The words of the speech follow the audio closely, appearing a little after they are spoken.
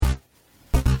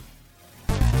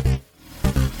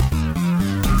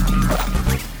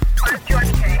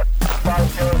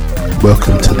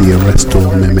Welcome to the Arrest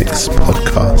All Mimics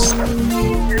podcast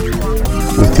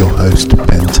with your host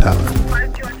Ben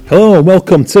Talon. Hello and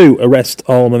welcome to Arrest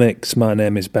All Mimics. My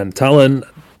name is Ben Talon.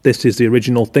 This is the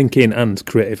original thinking and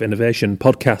creative innovation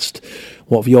podcast.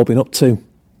 What have you all been up to?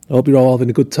 I hope you're all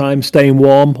having a good time, staying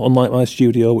warm, unlike my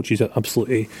studio, which is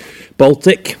absolutely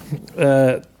Baltic.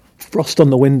 Frost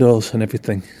on the windows and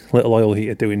everything. Little oil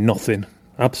heater doing nothing.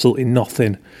 Absolutely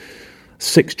nothing.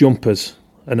 6 jumpers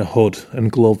and a hood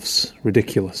and gloves.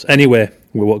 Ridiculous. Anyway,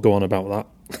 we won't go on about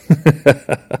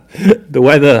that. The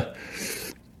weather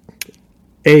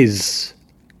is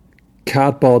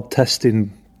cardboard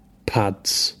testing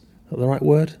pads. Is that the right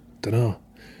word? Don't know.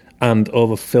 And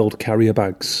overfilled carrier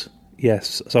bags.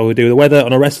 Yes. So we do the weather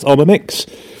on Arrest All Mimics.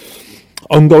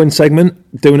 Ongoing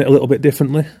segment, doing it a little bit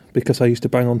differently because I used to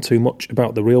bang on too much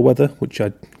about the real weather, which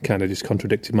I kind of just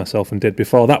contradicted myself and did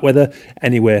before that weather.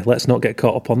 Anyway, let's not get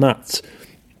caught up on that.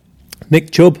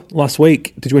 Nick Chubb, last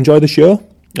week, did you enjoy the show?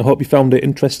 I hope you found it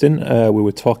interesting. We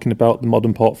were talking about the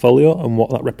modern portfolio and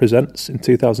what that represents in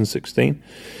 2016.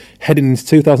 Heading into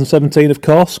 2017, of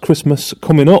course, Christmas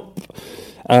coming up.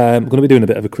 I'm going to be doing a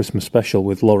bit of a Christmas special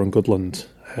with Lauren Goodland,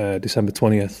 December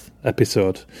 20th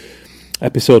episode.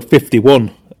 Episode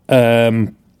 51.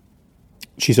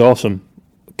 She's awesome.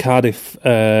 Cardiff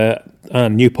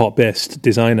and Newport-based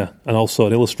designer and also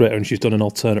an illustrator, and she's done an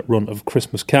alternate run of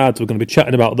Christmas cards. We're going to be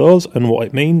chatting about those and what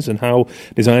it means and how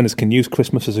designers can use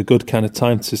Christmas as a good kind of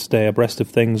time to stay abreast of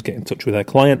things, get in touch with their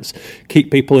clients, keep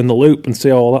people in the loop and see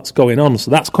how all that's going on. So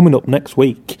that's coming up next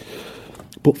week.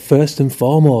 But first and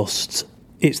foremost,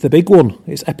 it's the big one.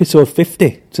 It's episode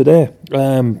 50 today.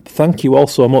 Thank you all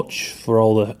so much for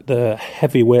all the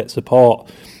heavyweight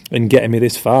support and getting me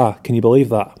this far. Can you believe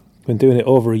that? I've been doing it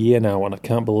over a year now, and I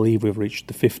can't believe we've reached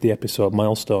the 50 episode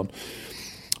milestone.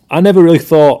 I never really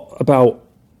thought about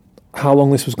how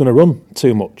long this was going to run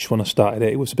too much when I started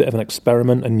it. It was a bit of an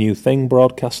experiment, a new thing.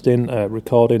 Broadcasting,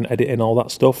 recording, editing, all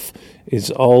that stuff is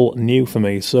all new for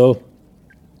me. So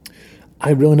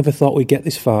I really never thought we'd get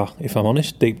this far, if I'm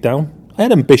honest, deep down. I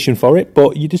had ambition for it,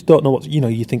 but you just don't know what,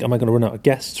 you think, am I going to run out of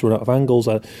guests, run out of angles?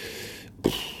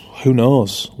 Who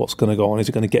knows what's going to go on? Is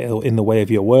it going to get in the way of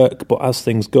your work? But as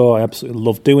things go, I absolutely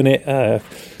love doing it.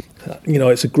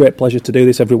 It's a great pleasure to do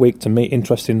this every week, to meet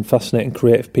interesting, fascinating,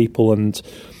 creative people and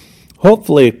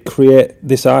hopefully create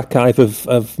this archive of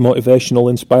motivational,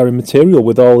 inspiring material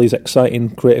with all these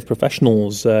exciting creative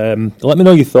professionals. Let me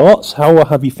know your thoughts. How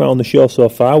have you found the show so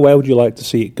far? Where would you like to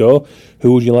see it go?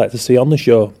 Who would you like to see on the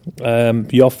show?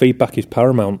 Your feedback is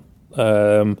paramount.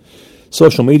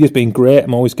 Social media's been great.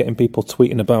 I'm always getting people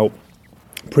tweeting about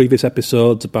previous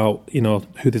episodes, about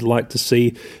who they'd like to see.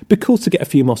 It'd be cool to get a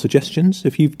few more suggestions.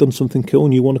 If you've done something cool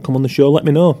and you want to come on the show, let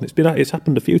me know. It's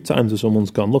happened a few times where someone's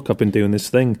gone, look, I've been doing this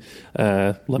thing.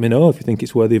 Let me know if you think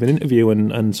it's worthy of an interview,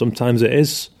 and sometimes it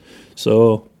is.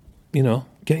 So,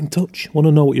 get in touch. Want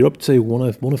to know what you're up to.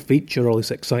 Want to feature all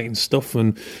this exciting stuff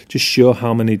and just show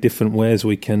how many different ways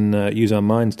we can use our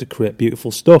minds to create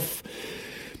beautiful stuff.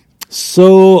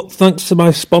 So, thanks to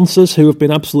my sponsors who have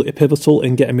been absolutely pivotal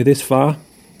in getting me this far.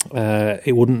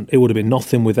 It would have been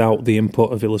nothing without the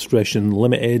input of Illustration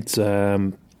Limited,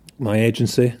 my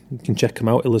agency. You can check them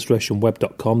out,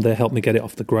 illustrationweb.com. They helped me get it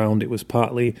off the ground. It was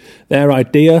partly their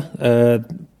idea.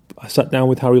 I sat down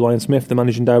with Harry Lyon-Smith, the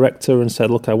managing director, and said,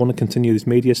 look, I want to continue this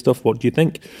media stuff. What do you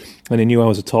think? And he knew I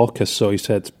was a talker, so he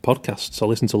said, podcasts. I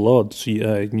listen to loads.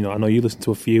 I know you listen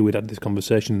to a few. We'd had this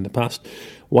conversation in the past.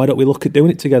 Why don't we look at doing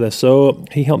it together? So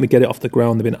he helped me get it off the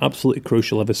ground. They've been absolutely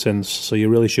crucial ever since. So you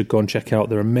really should go and check out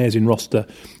their amazing roster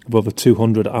of over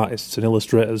 200 artists and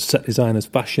illustrators, set designers,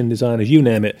 fashion designers, you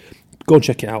name it. Go and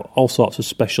check it out. All sorts of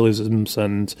specialisms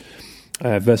and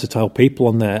versatile people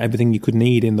on there, everything you could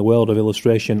need in the world of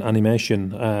illustration,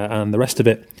 animation, and the rest of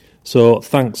it. So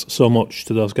thanks so much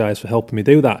to those guys for helping me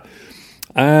do that.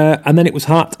 And then it was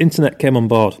Heart Internet came on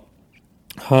board.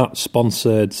 Heart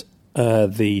sponsored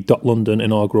the .London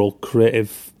inaugural the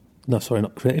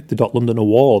 .London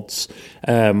Awards,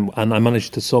 and I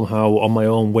managed to somehow on my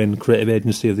own win Creative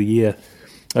Agency of the Year.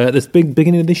 This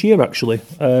beginning of this year, actually,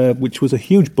 which was a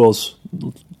huge buzz.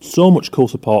 So much cool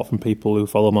support from people who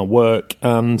follow my work,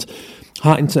 and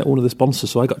Heart Internet, one of the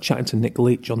sponsors. So I got chatting to Nick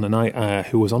Leach on the night,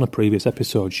 who was on a previous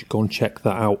episode. You should go and check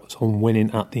that out. It's on Winning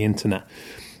at the Internet.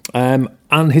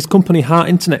 And his company, Heart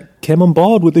Internet, came on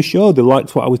board with the show. They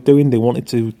liked what I was doing. They wanted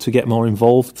to get more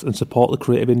involved and support the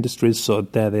creative industries. So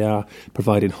there they are,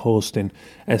 providing hosting,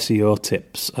 SEO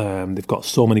tips. They've got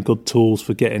so many good tools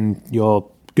for getting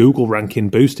your Google ranking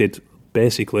boosted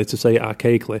basically, to say it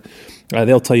archaically.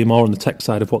 They'll tell you more on the tech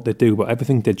side of what they do, but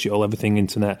everything digital, everything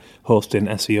internet, hosting,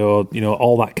 SEO,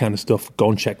 all that kind of stuff, go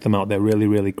and check them out. They're really,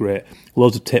 really great.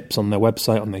 Loads of tips on their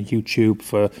website, on their YouTube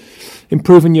for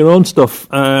improving your own stuff.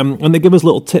 And they give us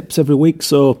little tips every week,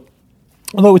 so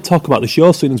although we talk about the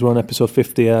show soon as we're on episode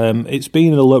 50, it's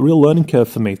been a real learning curve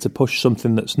for me to push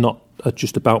something that's not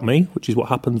just about me, which is what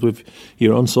happens with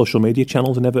your own social media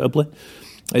channels inevitably.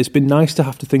 It's been nice to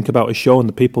have to think about a show and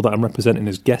the people that I'm representing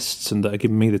as guests and that are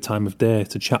giving me the time of day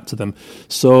to chat to them.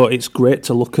 So it's great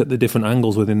to look at the different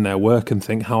angles within their work and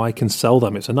think how I can sell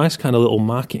them. It's a nice kind of little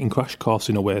marketing crash course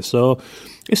in a way. So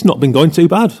it's not been going too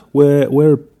bad.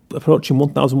 We're approaching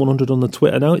 1,100 on the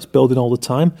Twitter now. It's building all the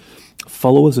time.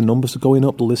 Followers and numbers are going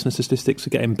up, the listener statistics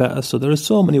are getting better, so there are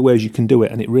so many ways you can do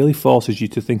it, and it really forces you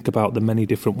to think about the many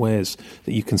different ways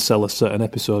that you can sell a certain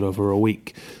episode over a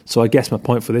week. So I guess my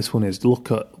point for this one is look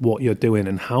at what you're doing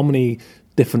and how many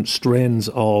different strains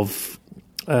of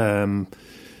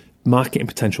marketing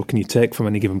potential can you take from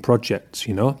any given project,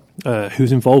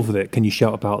 who's involved with it? Can you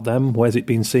shout about them? Where's it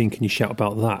been seen? Can you shout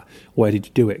about that? Where did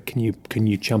you do it? Can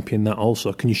you champion that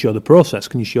also? Can you show the process?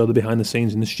 Can you show the behind the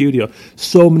scenes in the studio?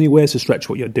 So many ways to stretch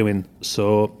what you're doing.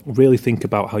 So really think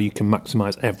about how you can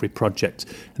maximize every project.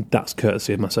 And that's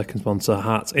courtesy of my second sponsor,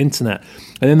 Hearts Internet.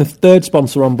 And then the third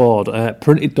sponsor on board,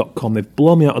 Printed.com. They've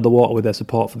blown me out of the water with their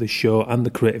support for this show and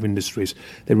the creative industries.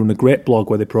 They run a great blog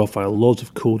where they profile loads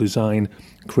of cool design,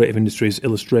 creative industries,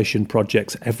 illustration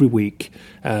projects every week.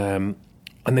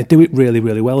 And they do it really,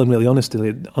 really well and really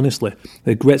honestly.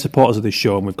 They're great supporters of this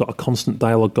show, and we've got a constant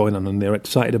dialogue going on, and they're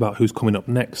excited about who's coming up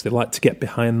next. They like to get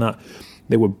behind that.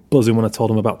 They were buzzing when I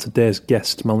told them about today's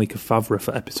guest, Malika Favre,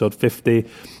 for episode 50,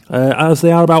 as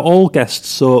they are about all guests.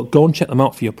 So go and check them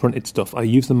out for your printed stuff. I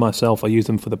use them myself. I use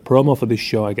them for the promo for this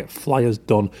show. I get flyers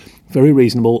done. Very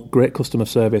reasonable, great customer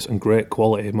service, and great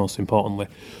quality, most importantly.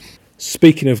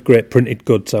 Speaking of great printed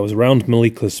goods, I was around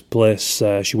Malika's place.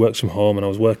 She works from home, and I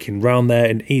was working around there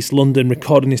in East London,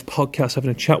 recording this podcast, having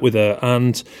a chat with her,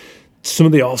 and some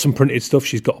of the awesome printed stuff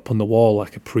she's got up on the wall,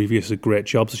 like her previous great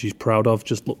jobs that she's proud of,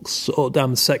 just looks so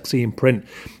damn sexy in print.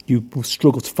 You will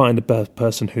struggle to find a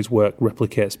person whose work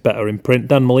replicates better in print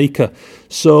than Malika.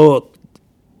 So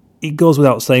it goes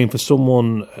without saying, for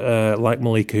someone like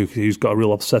Malika who's got a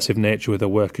real obsessive nature with her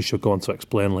work, as she'll go on to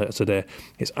explain later today,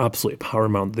 it's absolutely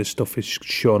paramount that this stuff is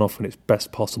shown off in its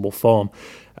best possible form.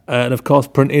 And of course,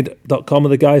 Printed.com are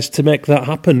the guys to make that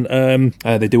happen.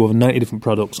 They do over 90 different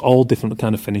products, all different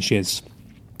kind of finishes.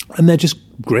 And they're just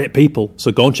great people.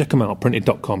 So go and check them out,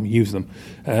 Printed.com, use them.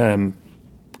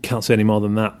 Can't say any more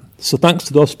than that. So thanks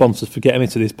to those sponsors for getting me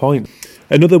to this point.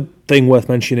 Another thing worth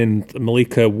mentioning,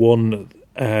 Malika won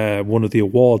one of the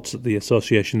awards at the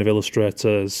Association of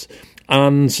Illustrators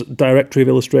and Directory of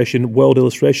Illustration World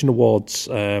Illustration Awards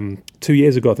 2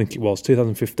 years ago, I think it was,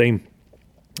 2015.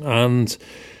 And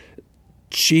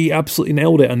she absolutely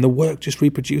nailed it, and the work just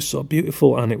reproduced so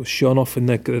beautiful, and it was shown off in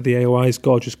the AOI's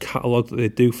gorgeous catalogue that they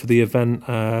do for the event.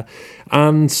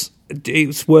 And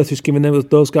it's worth just giving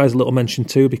those guys a little mention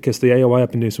too, because the AOI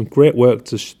have been doing some great work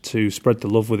to spread the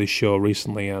love with this show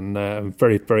recently, and I'm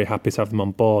very, very happy to have them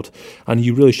on board, and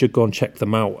you really should go and check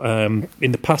them out.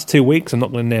 In the past 2 weeks, I'm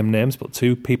not going to name names, but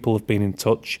 2 people have been in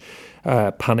touch,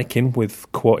 panicking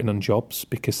with quoting on jobs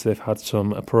because they've had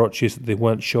some approaches that they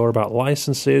weren't sure about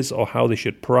licenses or how they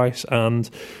should price. And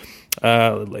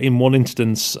in one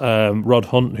instance, Rod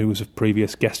Hunt, who was a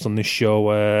previous guest on this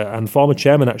show and former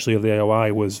chairman actually of the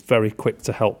AOI, was very quick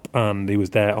to help, and he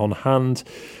was there on hand.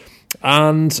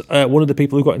 And one of the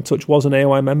people who got in touch was an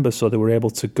AOI member, so they were able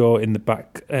to go in the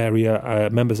back area,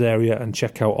 members area, and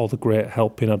check out all the great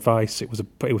help and advice. It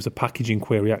was a packaging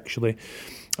query actually.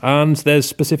 And there's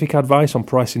specific advice on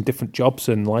pricing different jobs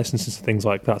and licenses and things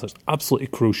like that. So it's absolutely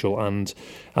crucial. And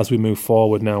as we move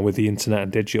forward now with the internet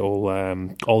and digital,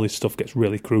 all this stuff gets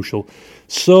really crucial.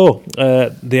 So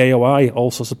the AOI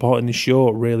also supporting the show.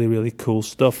 Really, really cool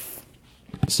stuff.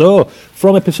 So,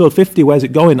 from episode 50, where's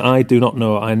it going? I do not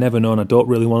know. I never know, and I don't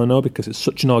really want to know, because it's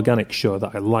such an organic show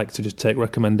that I like to just take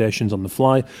recommendations on the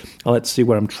fly. I like to see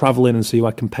where I'm travelling and see who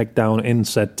I can peg down in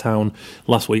said town.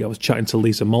 Last week I was chatting to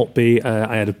Lisa Maltby.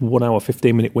 I had a 1 hour,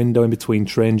 15-minute window in between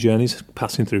train journeys,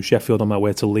 passing through Sheffield on my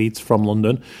way to Leeds from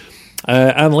London.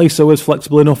 And Lisa was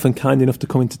flexible enough and kind enough to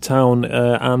come into town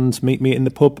and meet me in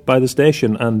the pub by the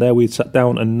station, and there we sat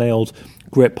down and nailed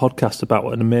great podcast about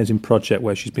an amazing project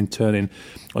where she's been turning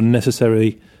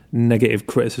unnecessary negative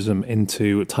criticism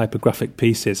into typographic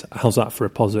pieces. How's that for a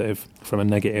positive from a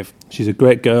negative? She's a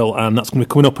great girl, and that's going to be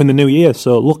coming up in the new year,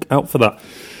 so look out for that.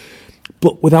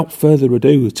 But without further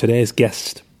ado, today's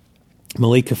guest.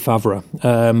 Malika Favre.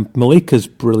 Malika's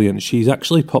brilliant. She's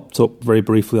actually popped up very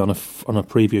briefly on a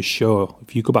previous show.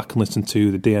 If you go back and listen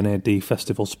to the D&AD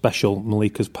Festival special,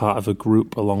 Malika's part of a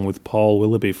group along with Paul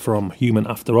Willoughby from Human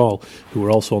After All, who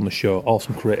were also on the show,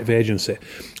 awesome creative agency.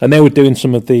 And they were doing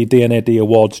some of the D&AD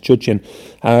Awards judging.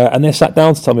 And they sat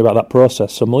down to tell me about that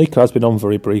process. So Malika has been on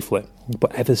very briefly.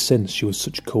 But ever since, she was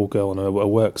such a cool girl and her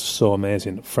work's so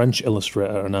amazing. French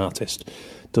illustrator and artist.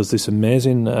 Does this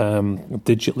amazing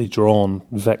digitally drawn,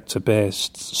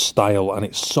 vector-based style, and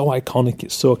it's so iconic,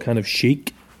 it's so kind of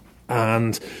chic,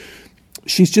 and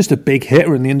she's just a big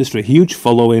hitter in the industry, huge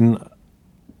following,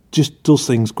 just does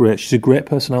things great. She's a great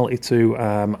personality too,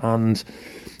 and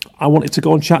I wanted to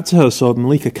go and chat to her, so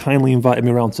Malika kindly invited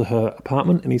me around to her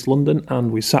apartment in East London,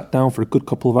 and we sat down for a good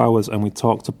couple of hours, and we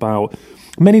talked about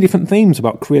many different themes,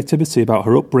 about creativity, about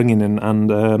her upbringing,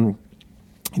 and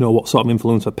what sort of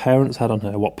influence her parents had on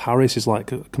her, what Paris is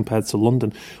like compared to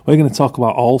London. We're going to talk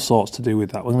about all sorts to do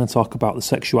with that. We're going to talk about the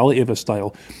sexuality of her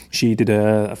style. She did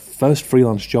a first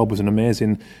freelance job, was an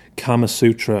amazing Kama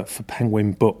Sutra for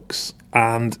Penguin Books,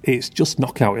 and it's just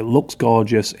knockout. It looks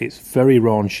gorgeous. It's very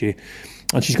raunchy.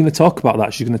 And she's going to talk about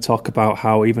that. She's going to talk about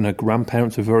how even her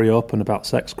grandparents were very open about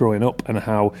sex growing up and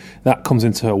how that comes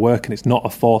into her work and it's not a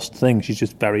forced thing. She's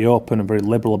just very open and very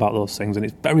liberal about those things, and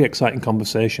it's very exciting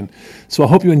conversation. So I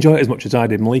hope you enjoy it as much as I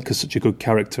did. Malika's such a good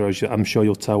character, as I'm sure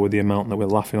you'll tell with the amount that we're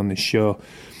laughing on this show.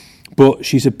 But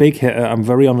she's a big hitter. I'm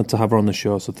very honoured to have her on the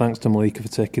show, so thanks to Malika for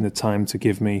taking the time to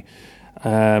give me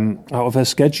out of her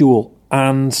schedule.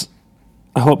 And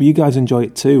I hope you guys enjoy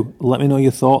it too. Let me know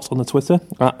your thoughts on the Twitter,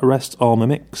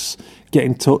 @ArrestAllMimics. Get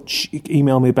in touch. You can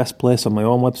email me, best place on my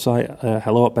own website,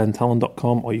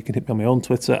 hello@bentalon.com, or you can hit me on my own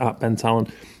Twitter, @bentalon.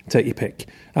 Take your pick.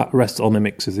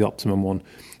 @ArrestAllMimics is the optimum one.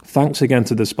 Thanks again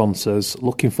to the sponsors.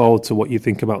 Looking forward to what you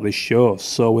think about this show.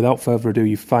 So without further ado,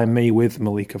 you find me with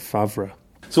Malika Favre.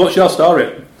 So what's your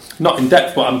story? Not in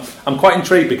depth, but I'm quite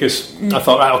intrigued because I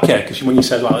thought, right, okay, because when you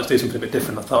said, well, let's do something a bit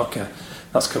different, I thought, okay,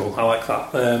 that's cool, I like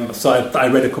that. So I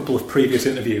read a couple of previous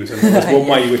interviews, and there's one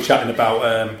where you were chatting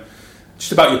about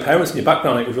just about your parents and your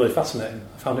background. It was really fascinating.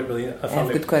 I found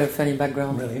I've got quite a funny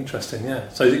background. Really interesting, yeah.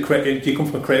 So is it do you come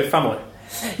from a creative family?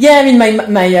 Yeah, I mean,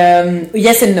 my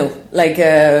yes and no. Like,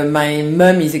 my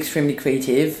mum is extremely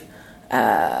creative.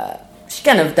 She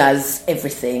kind of does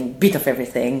everything, bit of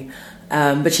everything.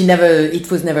 But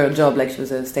it was never a job, like she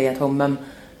was a stay-at-home mum.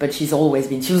 But she was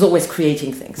always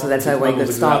creating things, so that's how I got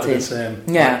started.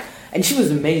 Yeah, and she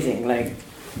was amazing. Like,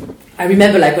 I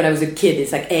remember, like, when I was a kid,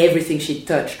 it's like everything she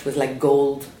touched was like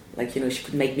gold. Like, she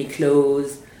could make me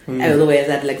clothes. I always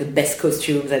had like the best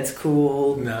costumes at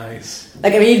school. Nice.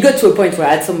 Like, I mean, it got to a point where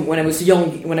I had when I was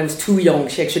too young,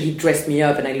 she actually dressed me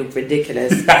up and I looked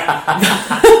ridiculous.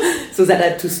 So that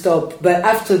had to stop. But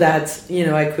after that,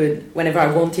 I could, whenever I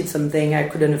wanted something, I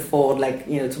couldn't afford, like,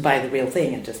 to buy the real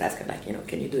thing, and just ask her, like,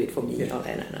 can you do it for me? Yeah.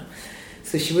 No.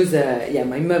 So she was,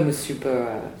 my mum was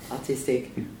super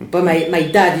artistic. But my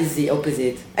dad is the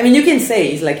opposite. I mean, you can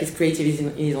say he's creative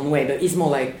in his own way, but he's more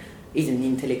like, he's an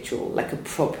intellectual, like a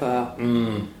proper,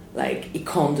 like, he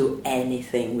can't do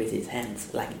anything with his hands,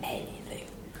 like anything.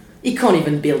 He can't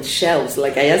even build shelves.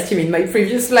 Like, I asked him in my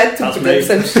previous flat to put up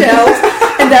some shelves,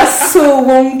 and they're so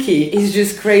wonky. It's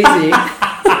just crazy.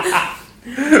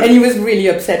 And he was really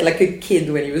upset, like a kid,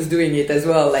 when he was doing it as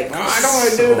well. Like, I don't want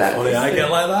to do that. Funny, I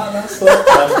get like that.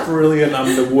 That's brilliant.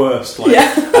 I'm the worst. Like,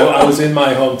 yeah. I was in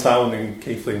my hometown in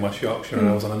Keighley, in West Yorkshire, and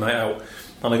I was on a night out,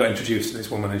 and I got introduced to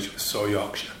this woman, and she was so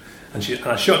Yorkshire. And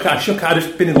I shook her. I'd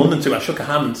have been in London too. I shook her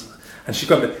hand, and she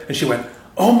grabbed it, and she went,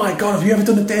 "Oh my God, have you ever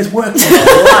done a day's work in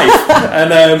your life?"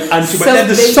 And she went, "They're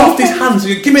the softest hands.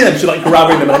 Give me them." She's like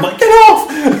grabbing them, and I'm like, "Get off!"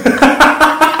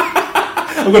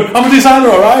 I'm a designer,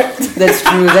 all right. That's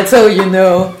true. That's how you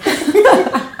know.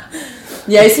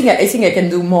 Yeah, I think I can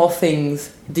do more things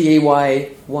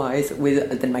DIY wise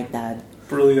than my dad.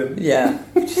 Brilliant. Yeah,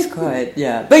 which is quite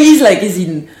But he's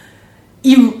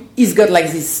got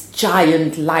like this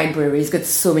giant library. He's got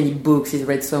so many books. He's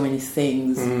read so many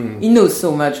things. He knows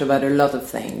so much about a lot of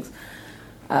things.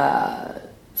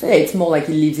 So yeah, it's more like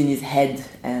he lives in his head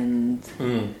and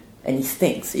he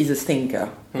thinks. He's a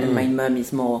thinker. And my mum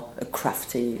is more a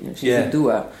crafty. She's a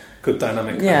doer. Good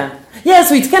dynamic. Yeah. Yeah.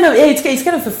 So it's kind of it's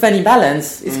kind of a funny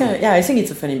balance. It's kind of I think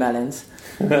it's a funny balance.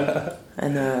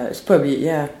 And it's probably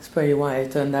why I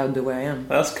turned out the way I am.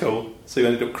 That's cool. So you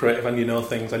ended up creative and you know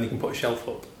things, and you can put a shelf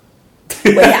up.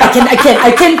 Well, yeah,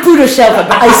 I can put a shelf up,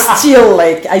 but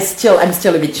I'm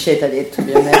still a bit shit at it, to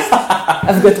be honest.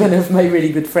 I've got one of my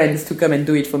really good friends to come and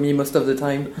do it for me most of the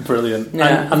time. Brilliant.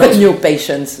 Yeah, but no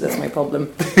patience. That's my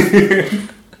problem.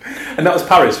 And that was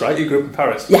Paris, right? You grew up in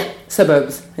Paris? Yeah,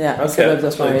 suburbs. Yeah, Okay, suburbs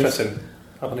that's of really Paris. interesting.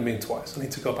 I've only been twice. I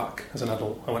need to go back as an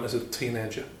adult. I went as a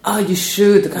teenager. Oh, you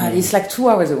should. God, it's like 2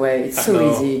 hours away. It's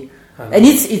so easy. And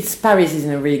it's Paris is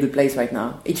in a really good place right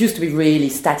now. It used to be really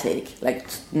static, like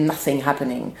nothing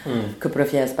happening a couple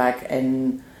of years back,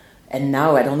 and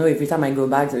now I don't know. Every time I go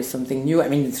back, there is something new. I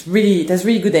mean, there's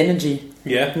really good energy.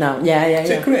 Yeah. Now, yeah. Is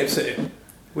it a creative city?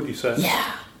 Would you say?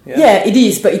 Yeah, it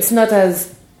is, but it's not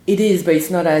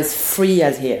as free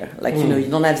as here. Like you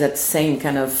don't have that same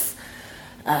kind of.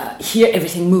 Here,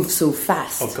 everything moves so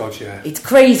fast. Oh God, yeah. It's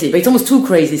crazy, but it's almost too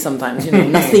crazy sometimes.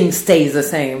 Nothing stays the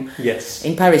same. Yes.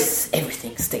 In Paris,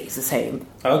 everything stays the same.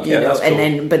 Okay, that's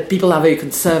cool. But people are very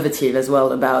conservative as well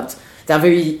they're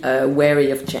very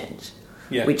wary of change.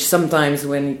 Yeah. Which sometimes,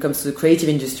 when it comes to the creative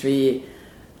industry,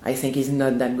 I think is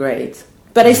not that great.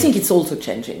 But I think it's also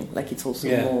changing. Like it's also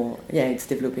more. Yeah, it's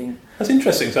developing. That's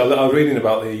interesting. So I was reading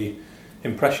about the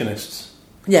Impressionists.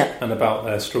 Yeah. And about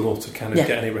their struggle to kind of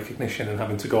get any recognition and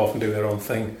having to go off and do their own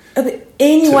thing. But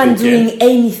anyone doing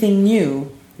anything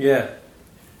new,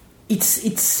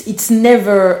 it's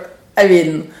never. I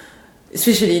mean,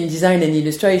 especially in design and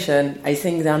illustration, I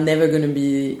think they're never going to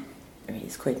be. I mean,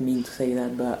 it's quite mean to say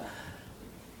that, but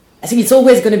I think it's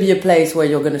always going to be a place where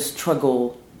you're going to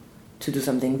struggle to do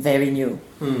something very new.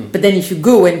 But then if you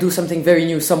go and do something very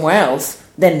new somewhere else,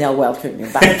 then they'll welcome you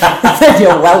back. Then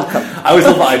you're welcome. I always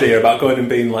love that idea about going and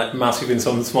being like massive in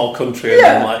some small country and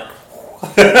then like...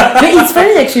 But it's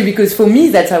funny actually, because for me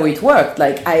that's how it worked.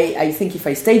 Like I think if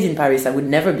I stayed in Paris, I would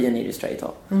never be an illustrator.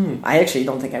 I actually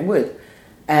don't think I would.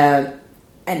 And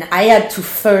I had to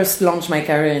first launch my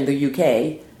career in the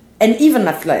UK. And even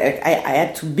after, like, I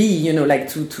had to be,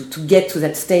 to get to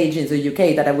that stage in the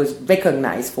UK that I was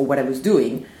recognized for what I was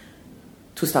doing,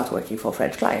 to start working for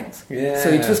French clients. Yeah. So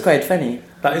it was quite funny.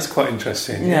 That is quite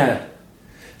interesting. Yeah.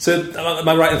 So am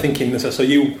I right in thinking this? So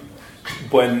you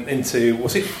went into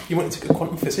you went into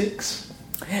quantum physics?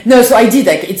 No, so I did.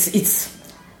 Like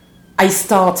I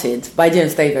started, but I didn't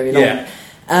stay very long. Yeah.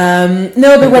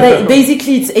 No, but what I think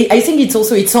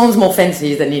it sounds more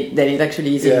fancy than it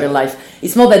actually is in real life.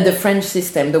 It's more that the French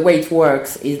system, the way it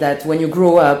works, is that when you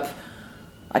grow up,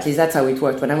 at least that's how it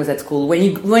worked when I was at school. When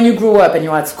you grow up and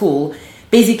you're at school,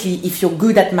 basically, if you're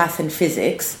good at math and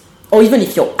physics, or even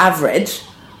if you're average,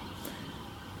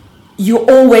 you're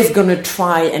always going to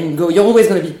try and go. You're always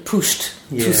going to be pushed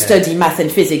to study math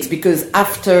and physics, because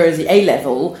after the A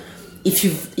level, if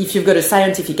you've got a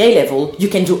scientific A level, you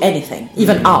can do anything,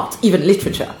 even art, even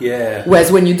literature. Yeah.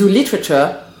 Whereas when you do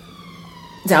literature,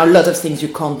 there are a lot of things you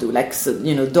can't do, like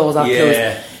doors are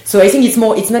closed. So I think it's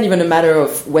not even a matter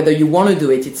of whether you want to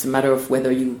do it; it's a matter of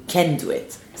whether you can do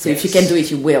it. So if you can do it,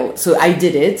 you will. So I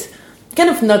did it, kind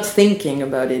of not thinking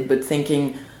about it, but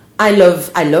thinking I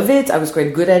love it. I was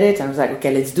quite good at it. I was like,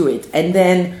 okay, let's do it. And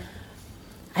then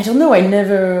I don't know. I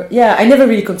never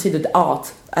really considered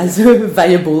art as a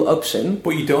viable option.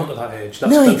 But you don't at that age.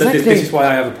 Exactly. This is why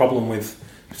I have a problem with,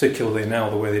 particularly now,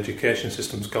 the way the education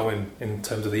system's going in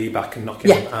terms of the EBAC and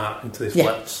knocking art into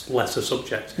this lesser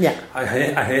subject. Yeah. I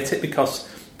hate it, because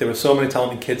there are so many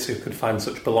talented kids who could find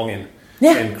such belonging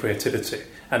in creativity,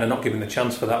 and are not given the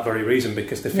chance for that very reason,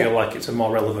 because they feel like it's a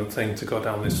more relevant thing to go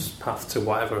down this path to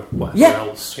whatever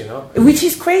else, Which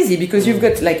is crazy, because you've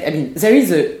got there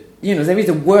is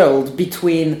a world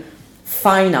between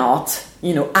fine art,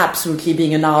 absolutely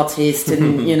being an artist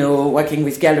and working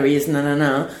with galleries,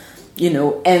 and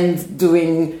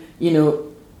doing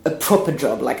a proper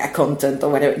job like accountant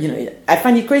or whatever. I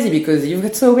find it crazy, because you've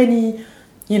got so many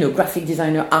graphic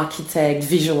designer, architect,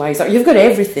 visualizer. You've got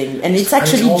everything, and it's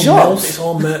actually jobs. It's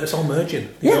all merging.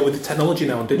 With the technology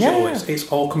now and digital, it's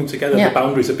all coming together. The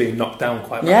boundaries are being knocked down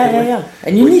quite rapidly.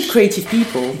 And you need creative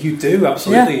people. You do,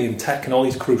 absolutely, in tech and all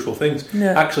these crucial things.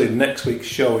 Actually, next week's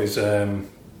show is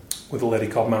with a lady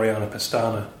called Mariana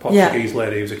Pestana, Portuguese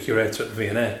lady who's a curator at the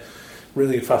V&A.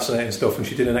 Really fascinating stuff, and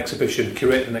she did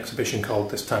curated an exhibition called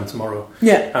This Time Tomorrow.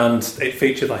 Yeah. And it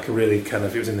featured like a really kind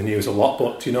of, it was in the news a lot,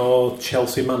 but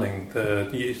Chelsea Manning, the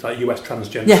US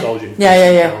transgender soldier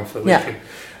for leaking.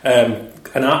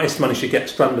 An artist managed to get a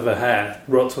strand of her hair,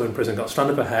 wrote to her in prison, got a strand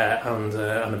of her hair and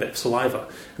a bit of saliva,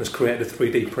 and has created a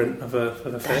 3D print of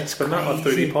her face, but not a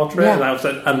 3D portrait.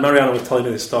 And Mariana was telling me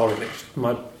this story, and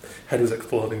my head was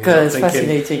exploding. It's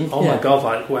fascinating. Oh my God,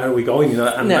 like, where are we going?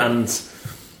 And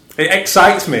it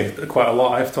excites me quite a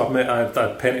lot, I have to admit.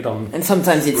 I painted on... And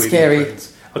sometimes it's scary.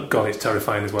 Prints. Oh God, it's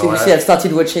terrifying as well. Did you see, I've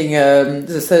started watching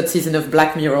the third season of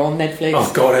Black Mirror on Netflix.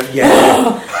 Oh God,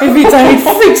 every time it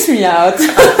freaks me out.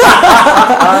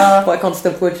 But I can't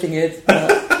stop watching it.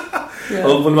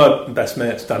 Well, one of my best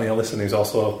mates, Danny Ellison, who's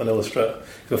also an illustrator,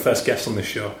 he's my first guest on this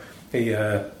show.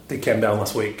 He came down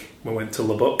last week. We went to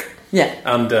Lubbock. Yeah.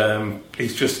 And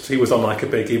he was on like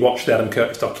he watched the Adam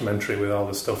Curtis documentary with all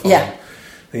the stuff on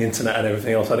the internet and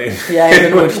everything else.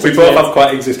 We both have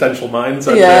quite existential minds.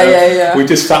 And, we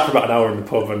just sat for about an hour in the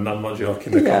pub, and I'm not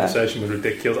joking, the conversation was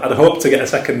ridiculous. I'd hoped to get a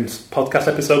second podcast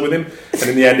episode with him, and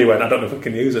in the end he went, I don't know if we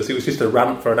can use this. It was just a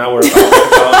rant for an hour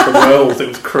about the world. It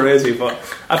was crazy. But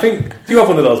I think, do you have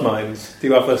one of those minds? Do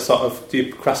you have do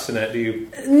you procrastinate? Do you...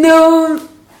 No,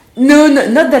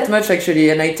 not that much actually,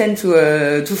 and I tend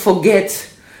to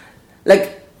forget.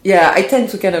 I tend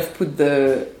to kind of put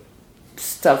the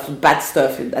bad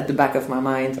stuff at the back of my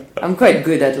mind. I'm quite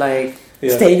good at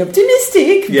staying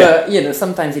optimistic, but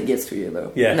sometimes it gets to you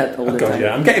though. Yeah, not all the time.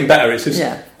 Yeah, I'm getting better. It's just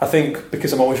I think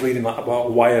because I'm always reading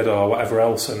about Wired or whatever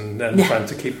else, and trying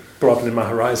to keep broadening my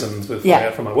horizons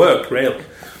for my work, really.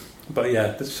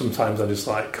 But sometimes I just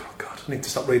oh God, I need to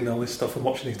stop reading all this stuff and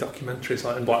watching these documentaries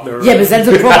in Black Mirror. Yeah, but that's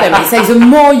the problem. It's like the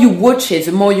more you watch it,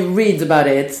 the more you read about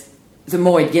it, the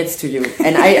more it gets to you.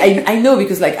 And I know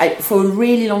because for a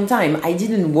really long time I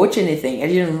didn't watch anything, I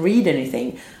didn't read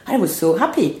anything. I was so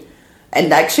happy.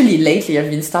 And actually lately I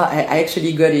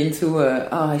actually got into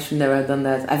I should never have done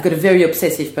that. I've got a very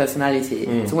obsessive personality.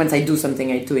 So once I do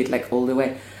something, I do it all the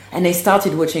way. And I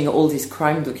started watching all these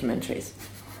crime documentaries.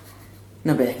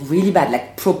 No, but really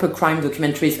bad, proper crime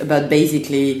documentaries about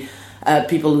basically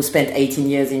people who spent 18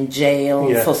 years in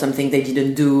jail for something they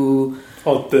didn't do.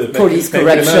 Oh, the police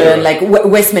corruption,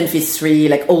 West Memphis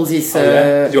 3, all this.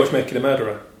 Did you watch Making a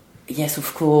Murderer? Yes,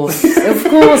 of course, of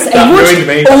course. That ruined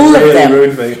me. All really of them.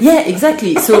 Ruined me. Yeah,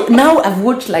 exactly. So now I've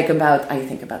watched about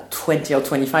 20 or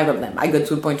 25 of them. I got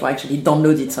to a point where I actually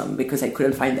downloaded some because I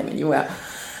couldn't find them anywhere.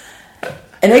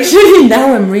 And actually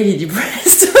now I'm really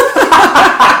depressed.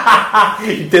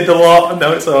 You did the lot and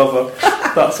now it's over.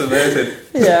 That's amazing.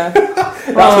 Yeah.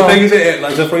 That's the thing, isn't it?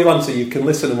 As a freelancer, you can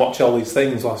listen and watch all these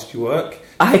things whilst you work.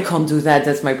 I can't do that.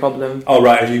 That's my problem. Oh,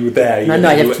 right. If you were there. No,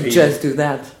 I have to just do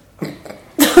that.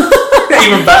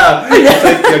 Even better.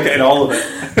 You're getting all of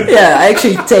it. Yeah, I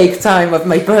actually take time of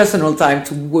my personal time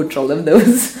to watch all of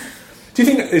those. Do you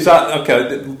think, is that,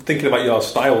 thinking about your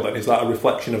style then, is that a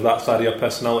reflection of that side of your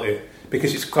personality?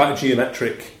 Because it's quite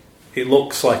geometric. It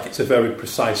looks like it's a very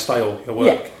precise style, your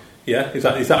work. Yeah? Is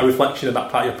that a reflection of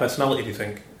that part of your personality, do you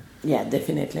think? Yeah,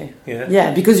 definitely. Yeah?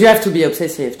 Yeah, because you have to be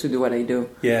obsessive to do what I do.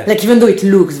 Yeah. Even though it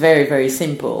looks very, very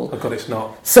simple. Oh God, it's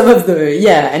not. Some of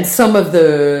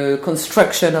the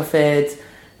construction of it,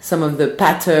 some of the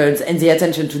patterns and the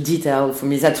attention to detail, for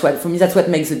me that's what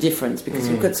makes a difference, because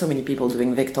you've got so many people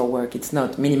doing vector work. It's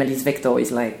not minimalist vector is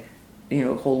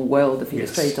whole world of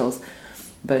illustrators.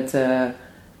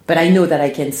 But I know that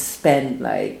I can spend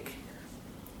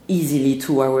easily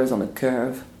 2 hours on a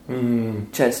curve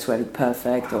just to have it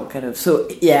perfect or so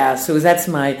that's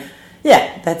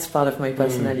that's part of my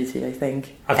personality, I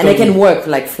think. I can work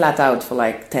flat out for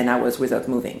 10 hours without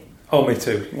moving. Oh, me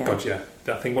too. Yeah. God, yeah.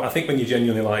 I think when you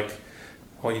genuinely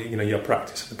your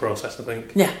practice of the process, I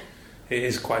think it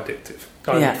is quite addictive.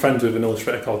 I'm friends with an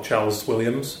illustrator called Charles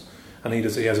Williams, and he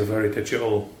has a very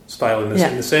digital style in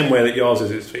the same way that yours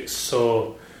is. It's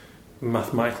so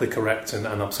mathematically correct and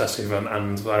obsessive,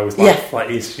 and I always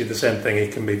he's the same thing. He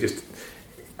can be just,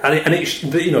 and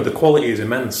the quality is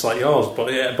immense like yours.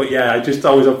 But I just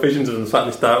always have visions of them sat in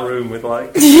this dark room with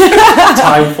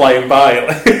time flying by.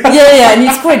 And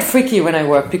it's quite freaky when I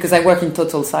work because I work in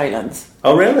total silence.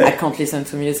 Oh really? I can't listen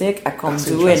to music. I can't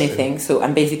do anything. So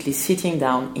I'm basically sitting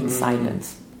down in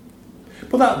silence.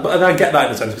 But I get that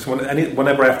in a sense, because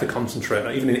whenever I have to concentrate,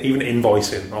 even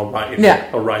invoicing or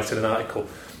writing an article,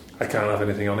 I can't have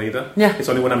anything on either. Yeah. It's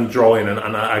only when I'm drawing, and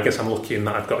I guess I'm lucky in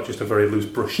that I've got just a very loose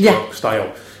brushstroke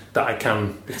style that I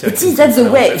can be taken. But see, that's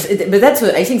the way. But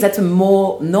I think that's a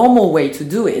more normal way to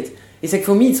do it. It's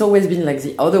for me, it's always been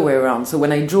the other way around. So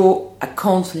when I draw, I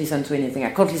can't listen to anything.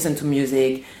 I can't listen to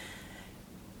music.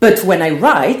 But when I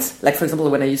write, for example,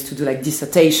 when I used to do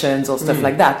dissertations or stuff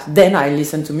like that, then I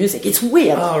listen to music. It's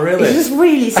weird. Oh, really? It's just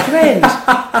really strange.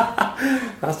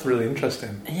 That's really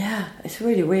interesting. Yeah, it's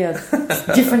really weird. It's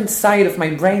a different side of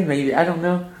my brain, maybe. I don't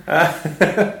know.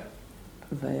 But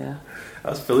yeah.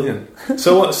 That's brilliant.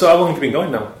 So how long have you been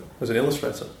going now as an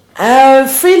illustrator?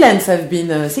 Freelance, I've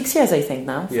been 6 years, I think,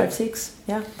 now. 5, 6.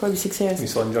 Yeah, probably 6 years. Are you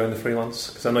still enjoying the freelance?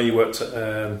 Because I know you worked at,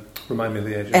 remind me of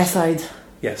the ages. Airside.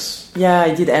 Yes. Yeah,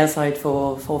 I did Airside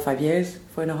for 4 or 5 years,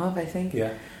 4.5, I think.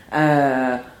 Yeah.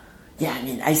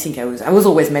 I think I was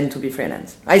always meant to be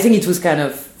freelance. I think it was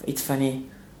it's funny.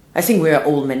 I think we are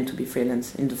all meant to be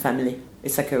freelance in the family.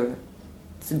 It's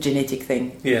it's a genetic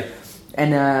thing. Yeah.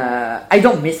 And I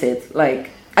don't miss it.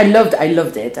 I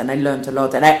loved it, and I learned a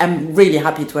lot, and I'm really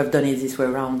happy to have done it this way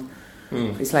around.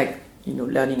 It's like,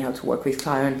 learning how to work with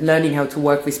clients, learning how to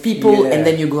work with people, and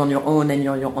then you go on your own and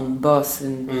you're your own boss.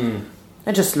 And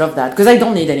I just love that because I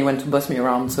don't need anyone to boss me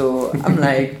around. So I'm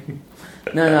like,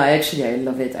 no, I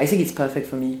love it. I think it's perfect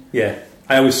for me. Yeah.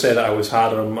 I always say that I was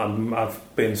harder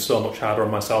I've been so much harder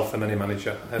on myself than any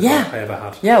manager I ever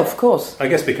had. Yeah, of course. I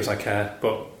guess because I care,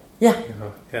 but yeah.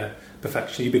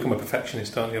 Perfection. You become a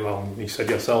perfectionist, don't you? Well, you said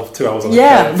yourself 2 hours on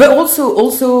the but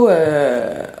also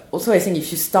I think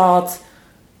if you start,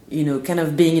 kind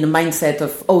of being in a mindset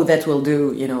of, that will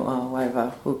do,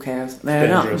 whatever, who cares?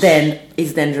 Then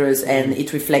it's dangerous and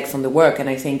it reflects on the work. And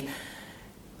I think,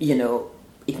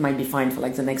 it might be fine for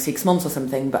like the next 6 months or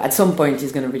something, but at some point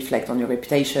it's going to reflect on your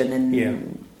reputation.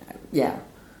 And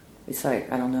it's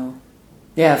like, I don't know.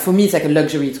 Yeah, for me it's like a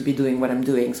luxury to be doing what I'm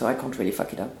doing, so I can't really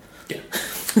fuck it up. Yeah,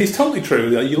 it's totally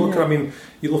true. You look,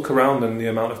 you look around and the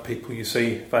amount of people you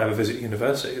see if I ever visit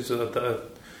universities that are,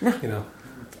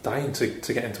 dying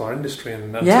to get into our industry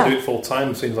and to do it full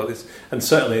time seems like this. And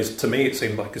certainly, to me, it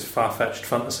seemed like it's far-fetched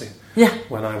fantasy. Yeah.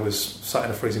 When I was sat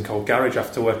in a freezing cold garage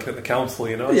after working at the council,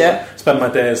 Yeah. Spend my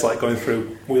days like going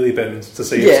through wheelie bins to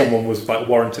see if someone was like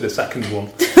warranted a second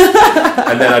one,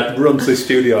 and then I'd run to the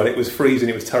studio and it was freezing.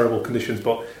 It was terrible conditions,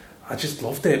 but I just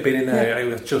loved it being in there. I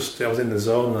was in the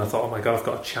zone and I thought, oh my god, I've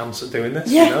got a chance at doing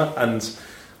this. And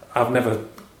I've never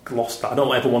lost that. I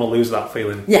don't ever want to lose that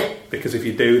feeling. Yeah. Because if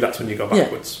you do, that's when you go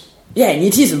backwards. Yeah, and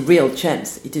it is a real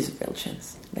chance. It is a real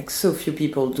chance. Like, so few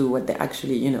people do what they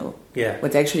actually,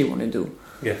 what they actually want to do.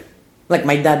 Yeah. Like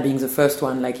my dad being the first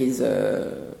one, like he's,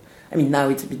 now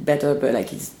it's a bit better, but like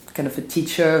he's kind of a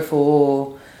teacher,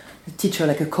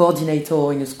 like a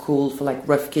coordinator in a school for like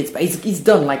rough kids. But he's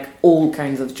done like all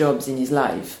kinds of jobs in his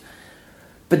life.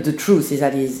 But the truth is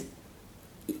that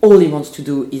all he wants to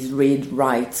do is read,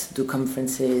 write, do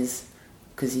conferences,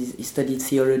 because he studied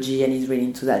theology and he's really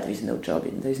into that. There's no job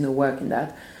there's no work in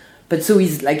that. But so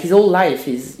he's like, his whole life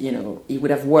is, he would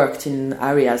have worked in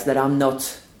areas that are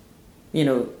not,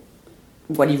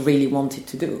 what he really wanted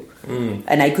to do.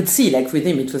 And I could see, like with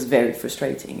him, it was very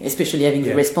frustrating, especially having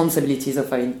the responsibilities of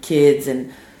having kids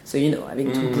and so,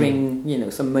 having to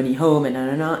bring, some money home and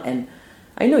and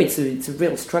I know it's a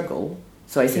real struggle.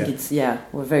 So I think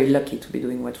we're very lucky to be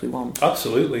doing what we want.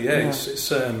 Absolutely,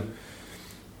 It's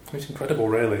incredible,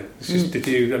 really. It's just, did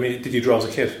you draw as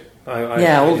a kid?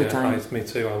 All the time. Me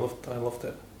too. I loved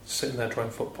it. Sitting there drawing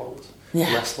footballers,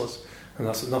 wrestlers, and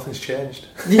nothing's changed.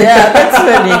 Yeah, that's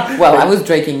funny. Well, I was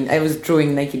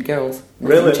drawing naked girls.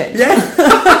 Really? Yeah.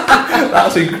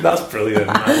 that's brilliant.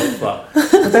 I love that.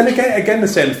 But then again, the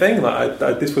same thing. Like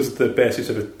this was the basis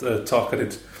of a talk I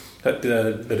did at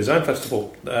the design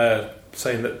festival.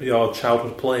 Saying that your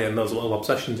childhood play and those little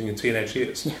obsessions in your teenage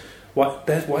years. Yeah.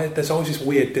 There's always this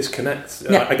weird disconnect.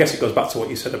 I guess it goes back to what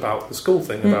you said about the school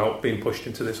thing, about being pushed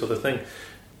into this other thing.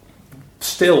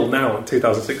 Still now in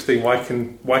 2016, why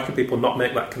can people not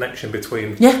make that connection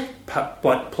between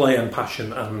play and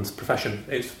passion and profession?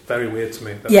 It's very weird to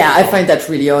me. I find that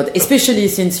really odd, especially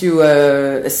since you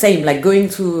same like going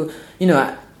to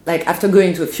like after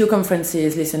going to a few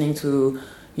conferences, listening to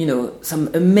some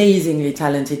amazingly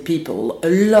talented people, a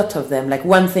lot of them, like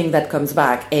one thing that comes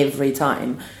back every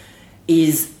time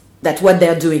is that what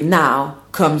they're doing now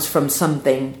comes from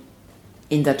something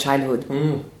in their childhood.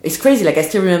 It's crazy. Like I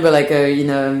still remember, like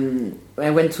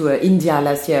I went to India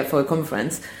last year for a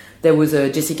conference. There was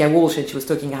Jessica Walsh, and she was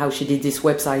talking how she did this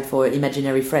website for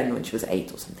Imaginary Friend when she was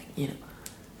 8 or something.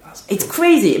 It's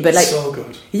crazy, but like so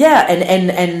good. Yeah,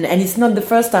 and it's not the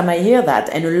first time I hear that.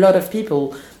 And a lot of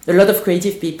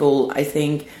creative people, I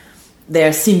think,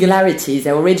 their singularity,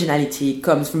 their originality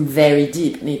comes from very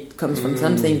deep, and it comes from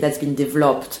something that's been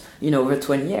developed, over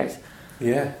 20 years.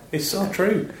 Yeah, it's so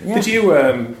true. Yeah.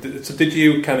 Did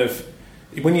you kind of,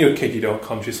 when you're a kid, you don't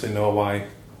consciously know why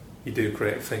you do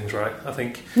creative things, right? I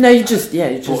think. No, you just do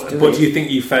But do you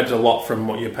think you fed a lot from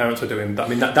what your parents were doing? I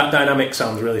mean, that dynamic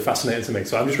sounds really fascinating to me.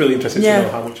 So I'm just really interested to know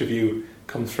how much of you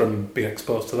comes from being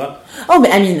exposed to that. Oh,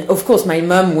 I mean, of course, my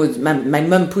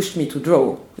mum pushed me to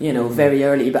draw, very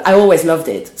early, but I always loved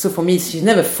it. So for me, she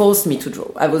never forced me to draw.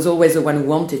 I was always the one who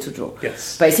wanted to draw.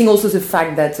 Yes. But I think also the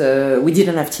fact that we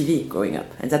didn't have TV growing up,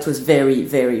 and that was very,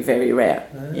 very, very rare,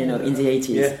 in the 80s.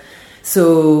 Yeah.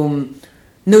 So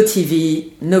no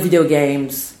TV, no video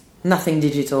games, nothing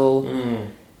digital,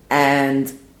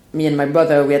 and me and my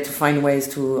brother, we had to find ways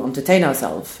to entertain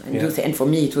ourselves and do things. And for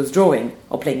me, it was drawing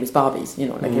or playing with Barbies,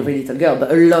 like every little girl, but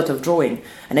a lot of drawing.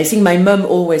 And I think my mum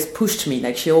always pushed me,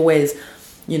 like she always,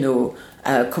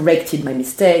 corrected my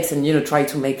mistakes and, tried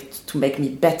to make me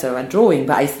better at drawing.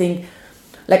 But I think,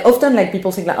 like often, like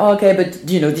people think like, oh, okay, but,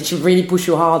 did she really push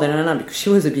you hard? And because she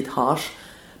was a bit harsh.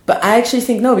 But I actually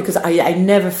think no, because I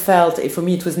never felt, for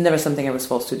me it was never something I was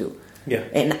forced to do. Yeah.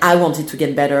 And I wanted to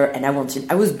get better, and I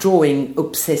was drawing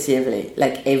obsessively,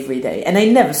 like every day, and I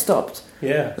never stopped.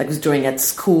 Yeah. Like I was drawing at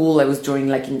school, I was drawing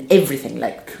like in everything,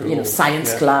 like, Cool.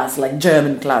 science class, like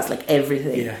German class, like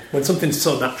everything. Yeah. When something's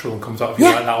so natural and comes out of you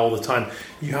like that all the time,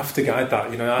 you have to guide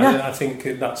that. I think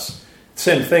that's the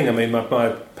same thing. I mean,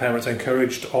 my parents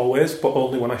encouraged always, but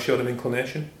only when I showed an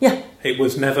inclination. Yeah. It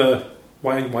was never,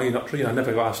 why are you not drawing? I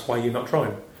never got asked, why are you not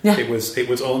drawing? Yeah. It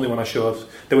was only when I showed.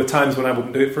 There were times when I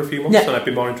wouldn't do it for a few months, and I'd be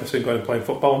more interested in going and playing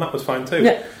football, and that was fine too.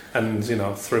 Yeah. And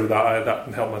through that, that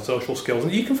helped my social skills,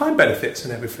 and you can find benefits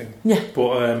in everything. Yeah.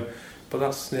 But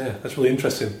that's really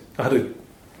interesting. I had a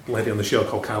lady on the show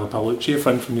called Carla Paolucci, a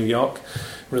friend from New York,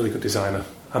 really good designer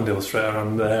and illustrator,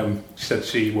 and she said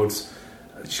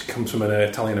she comes from an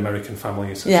Italian-American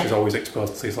family, so she's always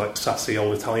exposed to these like sassy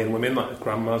old Italian women, like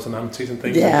grandmas and aunties and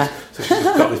things. Yeah. So she's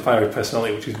got this fiery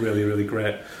personality, which is really, really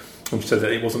great. And she said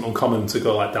that it wasn't uncommon to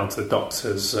go like down to the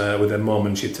doctors with her mum,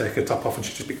 and she'd take her top off and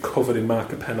she'd just be covered in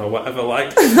marker pen or whatever.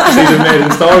 Like, she's even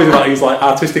made stories about these like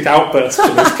artistic outbursts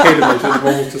from this kid, and the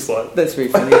mum was just like, That's really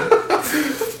funny.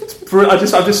 I'm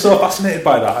just so fascinated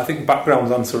by that. I think backgrounds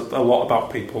answer a lot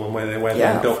about people and where they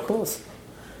end up. Of course.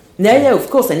 Yeah, of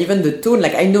course, and even the tone.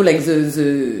 Like I know, like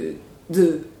the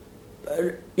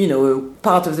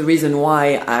part of the reason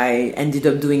why I ended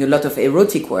up doing a lot of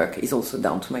erotic work is also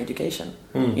down to my education.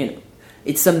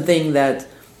 It's something that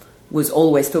was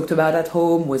always talked about at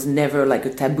home, was never like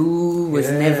a taboo, was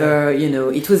never,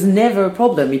 it was never a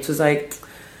problem. It was like,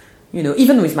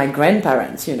 even with my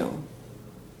grandparents,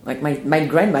 like my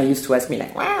grandma used to ask me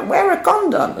like, wow, wear a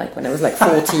condom, like when I was like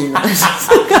 14.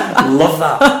 Love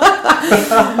that.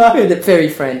 Very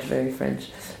French, very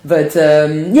French. But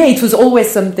it was always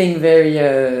something very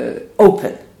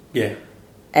open. Yeah.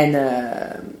 And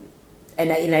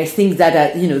I think that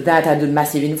that had a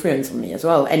massive influence on me as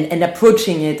well. And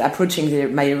approaching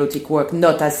my erotic work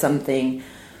not as something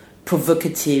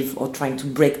provocative or trying to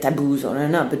break taboos or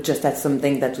no, but just as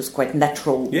something that was quite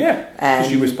natural. Yeah,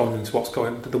 because you're responding to what's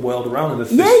going on to the world around, and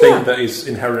there's this thing that is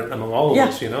inherent among all of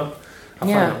us, I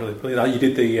find that really brilliant. You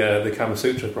did the Kama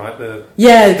Sutra, right? The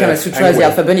Kama Sutra, the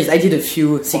Alpha Bunnies. I did a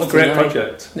few. What a great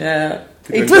project. Yeah.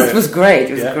 It was great.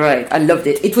 It was great. I loved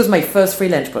it. It was my first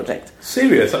freelance project.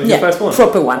 Serious? That was your first one?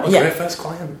 Proper one. Great first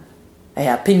client.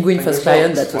 Yeah, Penguin first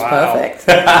client. That was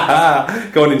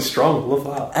perfect. Going in strong. Love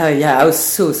that. I was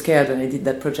so scared when I did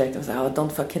that project. I was like, oh,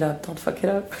 don't fuck it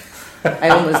up. I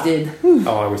almost did.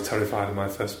 I was terrified in my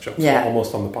first job. Yeah.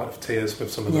 Almost on the point of tears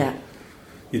with some of them. Yeah.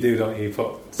 You do, don't you?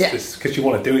 But because you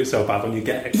want to do it so bad when you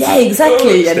get it. Yeah,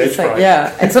 exactly. And it's like, fright.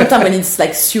 and sometimes when it's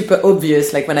like super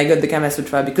obvious, like when I got the Kama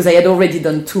Sutra, because I had already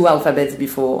done 2 alphabets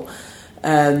before,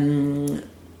 and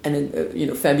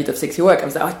then, fair bit of sexy work. I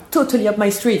was like, totally up my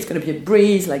street. It's going to be a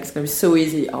breeze. Like it's going to be so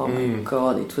easy. Oh my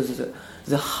God, it was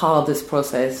the hardest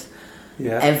process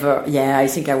ever. Yeah, I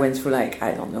think I went through like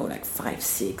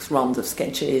 5-6 rounds of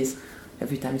sketches.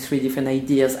 Every time 3 different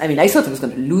ideas. I mean, I thought I was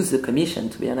going to lose the commission,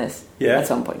 to be honest. Yeah. At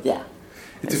some point, yeah.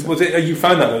 You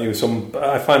find that, don't you?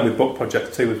 I find with book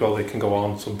projects too as well, they can go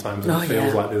on sometimes, and it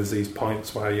feels like there's these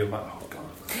points where you're like, oh God.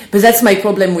 But that's my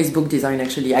problem with book design,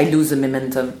 actually. I lose the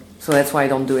momentum, so that's why I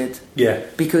don't do it. Yeah.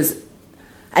 Because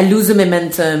I lose the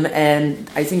momentum, and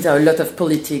I think there are a lot of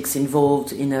politics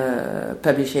involved in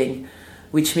publishing,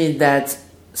 which means that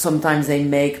sometimes they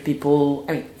make people,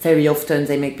 very often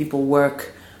they make people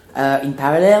work in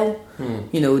parallel,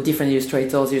 different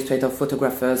illustrator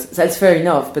photographers. That's fair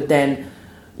enough, but then,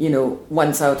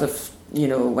 once out of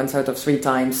 3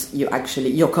 times,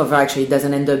 your cover actually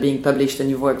doesn't end up being published, and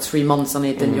you've worked 3 months on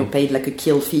it, and you're paid like a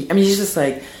kill fee. I mean, it's just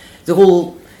like the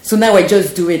whole. So now I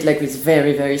just do it like with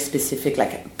very, very specific,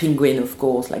 like Penguin, of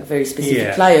course, like very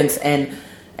specific clients, and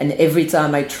every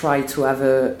time I try to have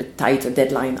a tighter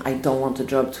deadline, I don't want a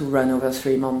job to run over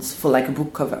 3 months for like a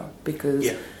book cover, because.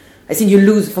 Yeah. I think I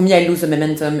lose the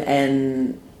momentum,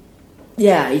 and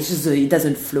it's just it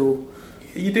doesn't flow.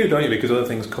 You do, don't you? Because other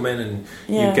things come in, and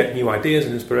you get new ideas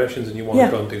and inspirations, and you want to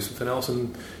go and do something else,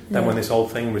 and then when this whole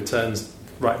thing returns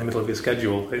right in the middle of your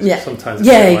schedule, it's sometimes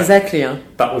exactly.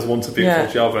 That was once a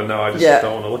beautiful job, and now I just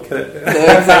don't want to look at it.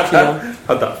 Yeah, exactly.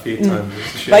 Had that a few times.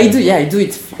 But I do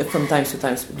it from time to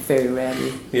time, but very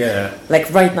rarely. Yeah.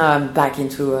 Like right now, I'm back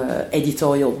into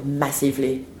editorial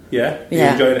massively. Yeah? You're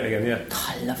enjoying it again, yeah?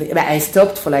 Oh, I love it. But I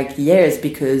stopped for like years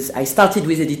because I started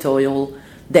with editorial,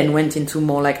 then went into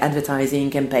more like advertising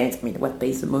campaigns. I mean, what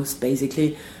pays the most,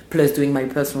 basically, plus doing my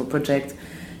personal project.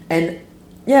 And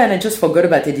I just forgot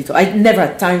about editorial. I never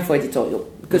had time for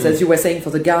editorial. because as you were saying, for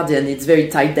The Guardian, it's very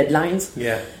tight deadlines.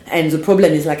 Yeah. And the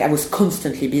problem is, like, I was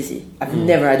constantly busy. I've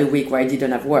never had a week where I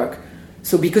didn't have work.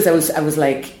 So because I was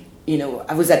like, you know,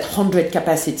 I was at 100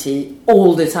 capacity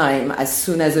all the time. As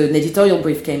soon as an editorial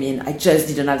brief came in, I just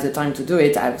didn't have the time to do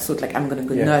it. I thought, like, I'm going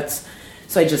to go nuts.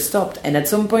 So I just stopped. And at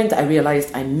some point, I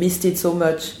realized I missed it so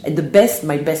much. And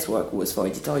my best work was for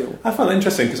editorial. I found it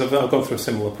interesting because I've gone through a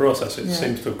similar process. It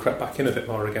seems to have crept back in a bit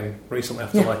more again recently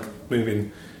after like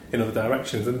moving in other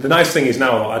directions. And the nice thing is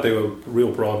now I do a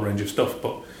real broad range of stuff,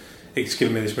 but it's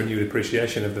given me this renewed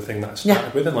appreciation of the thing that I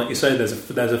started with. And like you say, there's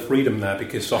a freedom there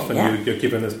because often you're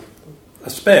given a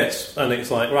space and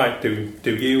it's like, right, do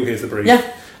you, here's the brief. Yeah.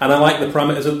 And I like the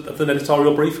parameters of an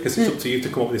editorial brief because it's up to you to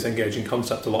come up with this engaging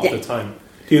concept a lot of the time.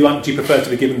 Do you prefer to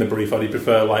be given the brief, or do you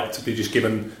prefer like to be just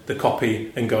given the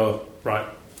copy and go, right?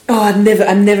 Oh, I'm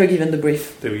never given the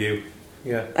brief. Do you?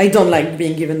 Yeah. I don't like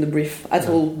being given the brief at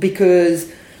all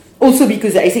because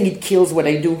I think it kills what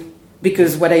I do.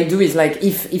 Because what I do is like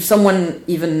if someone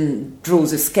even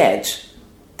draws a sketch,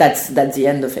 that's the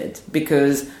end of it.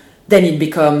 Because then it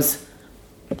becomes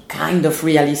kind of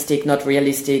realistic, not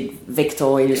realistic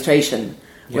vector illustration.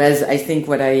 Yeah. Whereas I think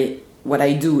what I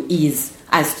do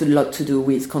has a lot to do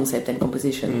with concept and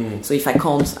composition. So if I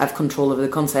can't have control over the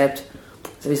concept,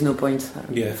 there is no point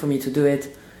for me to do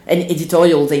it. And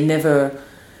editorial, editorial,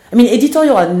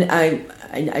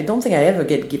 I don't think I ever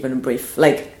get given a brief.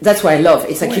 Like, that's what I love.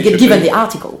 It's like you get given the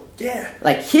article. Yeah.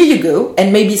 Like, here you go,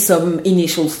 and maybe some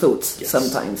initial thoughts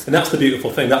sometimes. And that's the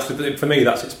beautiful thing. For me,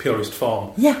 that's its purest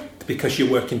form. Yeah. Because you're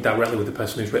working directly with the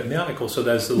person who's written the article, so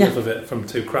there's the love of it from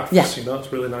two crafts. Yeah. You know, it's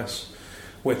a really nice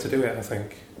way to do it, I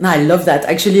think. No, I love that.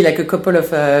 Actually, like a couple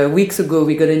of weeks ago,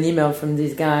 we got an email from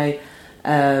this guy,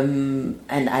 and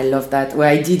I love that, where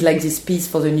I did like this piece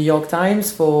for the New York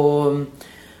Times for...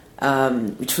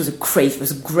 which was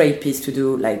a great piece to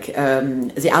do. Like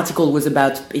the article was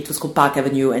about, it was called Park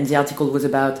Avenue, and the article was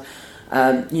about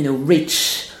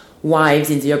rich wives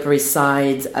in the Upper East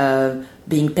Side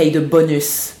being paid a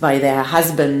bonus by their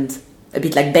husband, a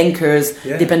bit like bankers,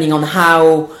 depending on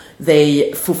how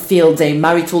they fulfilled their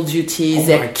marital duties,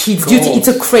 their kids' duty. It's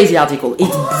a crazy article.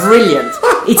 It's brilliant.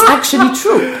 It's actually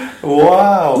true.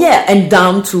 Wow. Yeah, and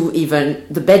down to even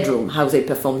the bedroom, how they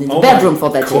performed in the bedroom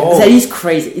for that year. That is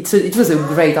crazy. It was a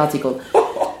great article.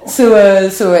 So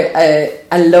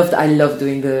I loved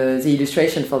doing the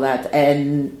illustration for that.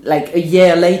 And like a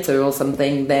year later or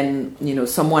something, then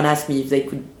someone asked me if they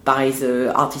could buy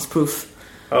the artist proof.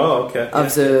 Oh, okay.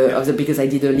 Of the because I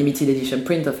did a limited edition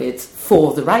print of it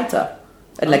for the writer.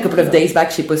 And like a couple of days back,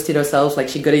 she posted herself, like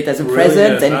she got it as a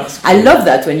present. And cool. I love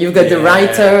that when you've got the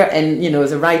writer and,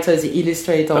 the writer, the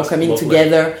illustrator coming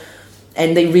together.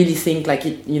 And they really think like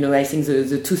it, I think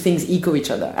the two things echo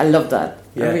each other. I love that.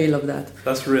 Yeah. I really love that.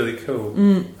 That's really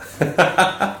cool.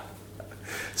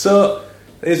 So,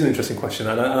 here's an interesting question.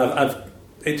 And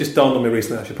it just dawned on me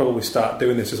recently, I should probably start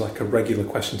doing this as like a regular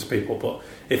question to people. But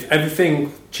if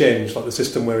everything changed, like the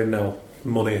system we're in now,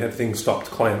 money, everything stopped,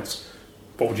 clients,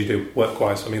 what would you do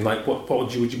work-wise? I mean, like, what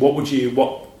if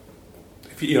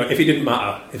it didn't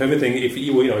matter, if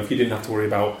you didn't have to worry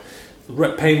about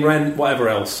paying rent, whatever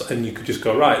else, and you could just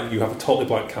go, right, you have a totally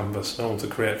blank canvas, no one to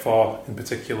create for in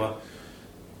particular,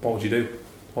 what would you do?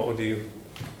 Where would you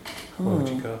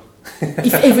go?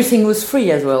 If everything was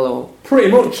free as well, or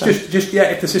pretty much,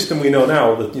 if the system we know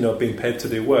now, that being paid to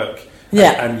do work,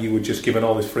 and you were just given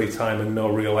all this free time and no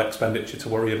real expenditure to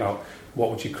worry about,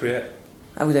 what would you create?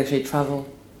 I would actually travel.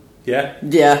 Yeah?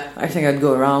 Yeah, I think I'd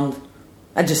go around.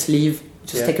 I'd just leave.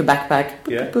 Just take a backpack.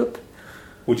 Boop, boop.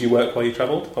 Would you work while you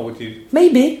travelled? Or would you...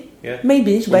 Maybe. Yeah.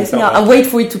 Maybe. But I think I'll wait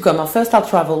for it to come. First I'll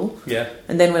travel. Yeah.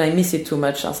 And then when I miss it too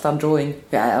much, I'll start drawing.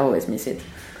 Yeah, I always miss it.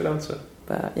 Good answer.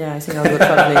 But yeah, I think I'll go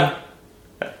travelling.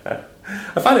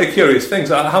 I find it a curious thing.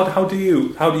 So how do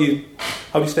you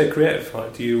stay creative?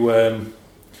 Like, do you...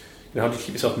 how do you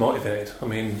keep yourself motivated? I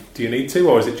mean, do you need to,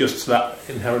 or is it just that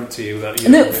inherent to you that you...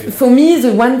 No, for me,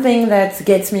 the one thing that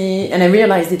gets me, and I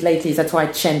realised it lately, that's why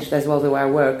I changed as well the way I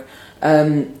work.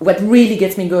 What really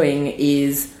gets me going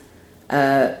is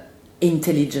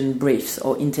intelligent briefs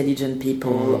or intelligent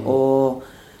people, or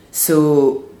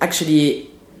so actually,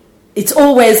 it's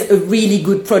always a really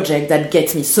good project that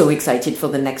gets me so excited for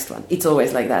the next one. It's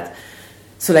always like that.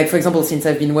 So, like, for example, since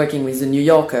I've been working with The New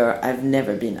Yorker, I've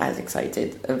never been as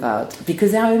excited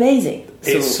because they're amazing.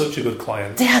 It's such a good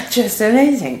client. They are just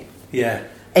amazing. Yeah.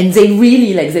 And they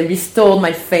really, they restored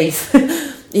my faith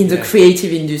in the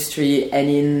creative industry, and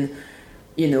in,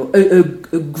 a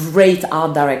great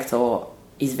art director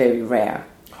is very rare.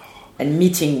 And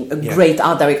meeting a great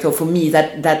art director, for me,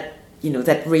 that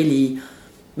really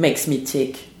makes me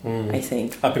tick. I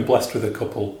think I've been blessed with a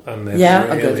couple, and they've oh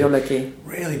really, God, you're lucky.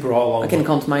 really brought along. I can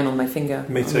count mine on my finger.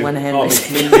 Me too. On one hand.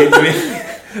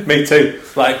 Me too.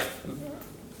 Like,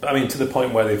 I mean, to the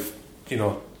point where they've,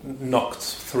 knocked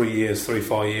 4 years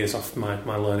off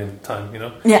my learning time.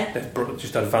 They've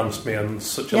just advanced me on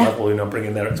such a level.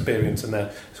 Bringing their experience and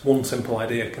it's one simple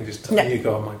idea can just tell you,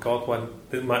 go, oh my God, when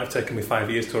it might have taken me 5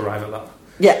 years to arrive at that.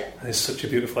 Yeah, and it's such a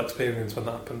beautiful experience when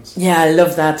that happens. Yeah, I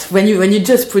love that. When you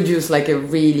just produce like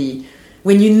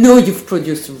when you know you've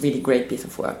produced a really great piece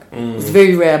of work. It's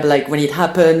very rare, but like when it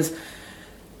happens,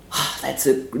 that's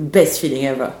the best feeling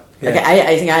ever. Yeah. Like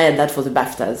I think I had that for the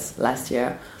BAFTAs last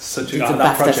year. Such a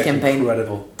that BAFTAs campaign.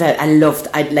 Incredible. That I loved.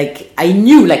 I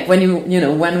knew like while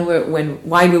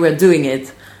we were doing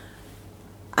it,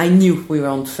 I knew we were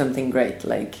on something great.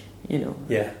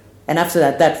 Yeah. And after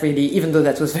that really, even though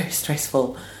that was very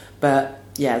stressful, but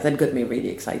yeah, that got me really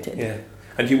excited. Yeah.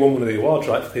 And you won one of the awards,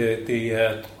 right? For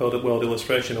the World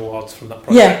Illustration Awards from that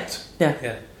project.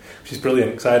 Yeah. Which is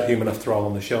brilliant, because I had Human After All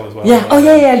on the show as well. Yeah.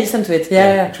 I listened to it.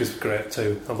 Yeah. Which was great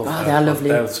too. I love that. They're lovely.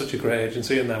 They're such a great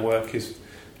agency, and their work is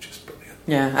just brilliant.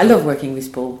 Yeah, I love working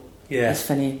with Paul. Yeah. It's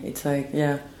funny. It's like,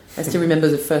 I still remember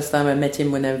the first time I met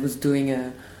him when I was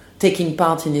taking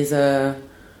part in his...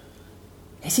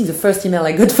 I think the first email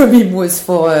I got from him was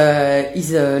for his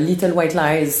Little White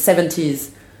Lies 70s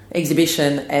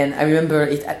exhibition, and I remember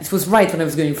it was right when I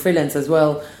was going freelance as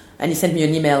well, and he sent me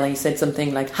an email and he said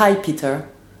something like, "Hi Peter,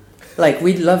 like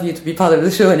we'd love you to be part of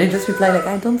the show," and I just replied like,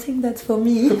 "I don't think that's for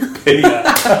me." I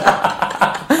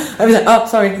was like, "Oh,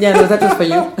 sorry, no, that was for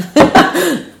you."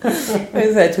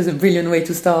 That was a brilliant way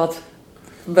to start.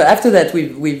 But after that,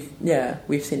 we've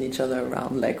seen each other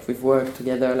around, like we've worked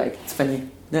together, like it's funny.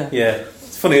 Yeah.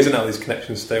 It's funny, isn't it, how these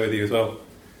connections stay with you as well?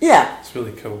 Yeah. It's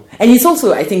really cool. And it's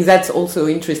also, I think that's also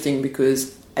interesting,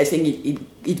 because I think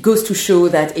it goes to show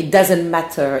that it doesn't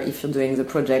matter if you're doing the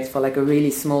project for like a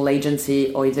really small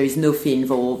agency, or if there is no fee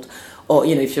involved, or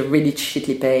if you're really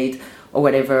shittily paid or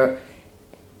whatever.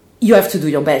 You have to do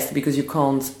your best, because you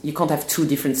can't have two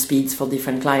different speeds for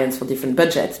different clients for different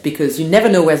budgets, because you never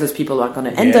know where those people are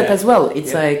going to end up as well.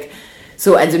 It's like...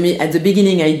 So at the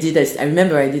beginning, I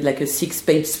remember I did like a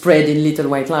 6-page spread in Little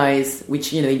White Lies, which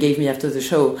he gave me after the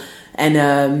show, and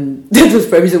that was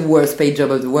probably the worst paid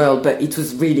job of the world, but it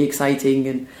was really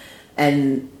exciting,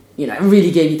 and I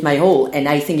really gave it my all. And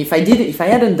I think if I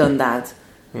hadn't done that,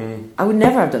 I would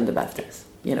never have done the BAFTAs.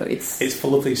 It's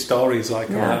full of these stories,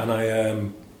 and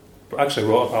I actually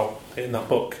wrote about it in that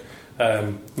book.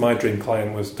 My dream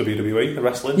client was WWE, the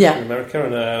wrestling in America,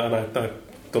 and I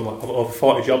done like over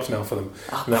 40 jobs now for them.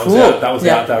 And that was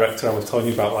the art director I was telling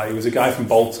you about. Like, he was a guy from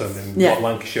Bolton in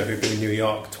Lancashire who'd been in New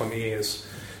York 20 years.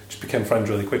 Just became friends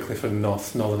really quickly for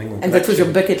Northern England. And that was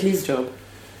your bucket list job?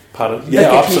 Pardon?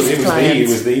 Yeah, absolutely. It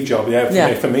was the job.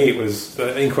 Yeah, for me it was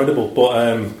incredible.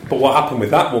 But what happened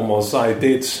with that one was I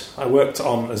worked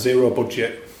on a zero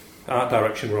budget art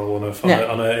direction role on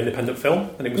an independent film,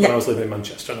 and it was when I was living in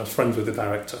Manchester, and I was friends with the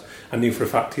director. I knew for a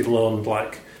fact he'd loaned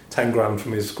like 10 grand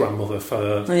from his grandmother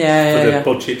for the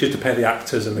budget, just to pay the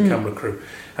actors and the camera crew.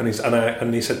 And he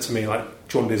said to me, like,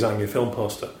 "Do you want to design your film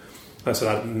poster?" I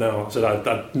said, "No." I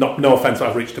said, "No offence, but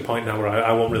I've reached a point now where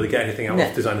I won't really get anything out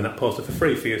of designing that poster for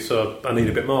free for you, so I need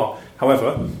a bit more."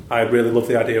 However, I really love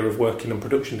the idea of working on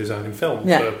production design in film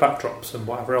for backdrops and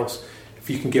whatever else. If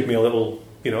you can give me a little,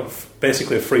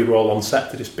 basically a free role on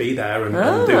set to just be there and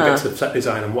do bits of set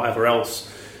design and whatever else.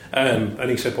 And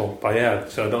he said, so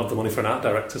I don't have the money for an art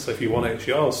director, so if you want it, it's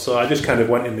yours. So I just kind of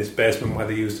went in this basement where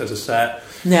they used as a set.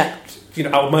 Yeah.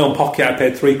 Out of my own pocket, I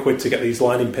paid £3 to get these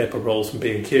lining paper rolls from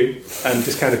B&Q, and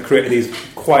just kind of created these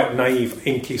quite naive,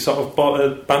 inky sort of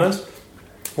banners.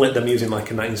 Lit them using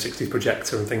like a 1960s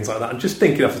projector and things like that, and just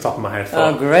thinking off the top of my head.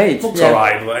 Thought, great. Looks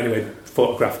alright, but anyway,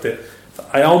 photographed it.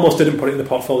 I almost didn't put it in the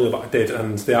portfolio, but I did,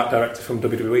 and the art director from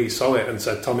WWE saw it and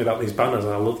said, "Tell me about these banners,"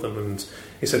 and I love them. And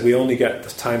he said, "We only get the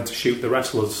time to shoot the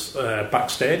wrestlers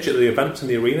backstage at the events in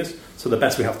the arenas, so the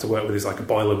best we have to work with is like a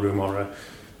boiler room or a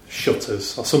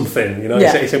shutters or something."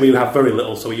 He said we have very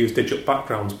little, so we use digital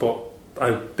backgrounds, but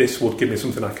this would give me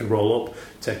something I can roll up,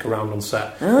 take around on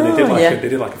set. And they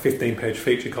did like a 15-page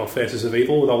feature called Faces of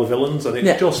Evil with all the villains, and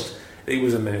it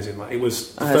was amazing. Like, it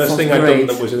was the first thing I'd done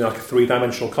that was in like a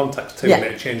 3-dimensional context too, and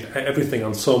it changed everything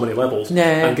on so many levels,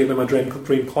 and gave me my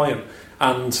dream client.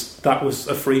 And that was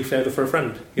a free favour for a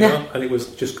friend, know. And it was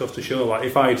just goes to show, like,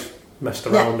 if I'd messed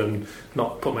around and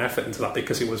not put my effort into that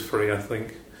because it was free, I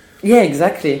think. Yeah,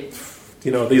 exactly.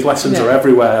 these lessons are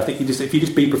everywhere. I think if you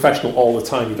just be professional all the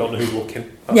time, you don't know who's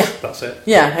looking. That's it.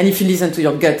 Yeah, and if you listen to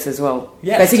your guts as well.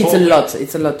 Yeah, I think totally.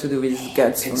 it's a lot to do with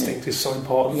guts. Instinct is so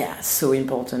important. Yeah, so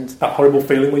important. That horrible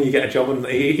feeling when you get a job, and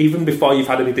even before you've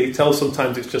had any details,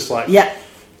 sometimes it's just like,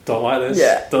 don't like this.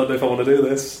 Yeah. Don't know if I want to do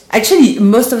this. Actually,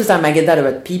 most of the time I get that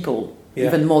about people,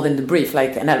 even more than the brief.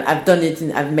 And I've done it.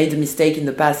 I've made a mistake in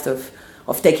the past of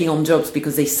taking on jobs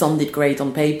because they sounded great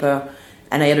on paper.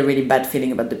 And I had a really bad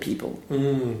feeling about the people.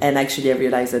 And actually I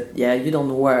realized that, you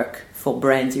don't work for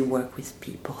brands, you work with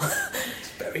people.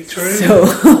 It's very true.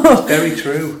 It's very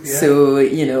true. Yeah. So,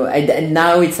 and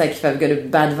now it's like if I've got a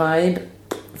bad vibe,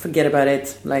 forget about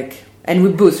it. And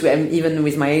we both, even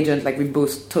with my agent, we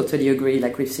both totally agree,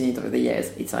 we've seen it over the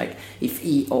years. It's like, if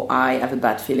he or I have a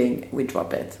bad feeling, we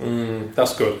drop it.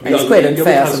 That's good. And it's quite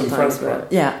unfair sometimes. Right?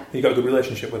 Yeah. You got a good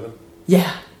relationship with them?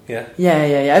 Yeah.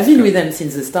 Yeah. I've been with them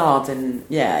since the start, and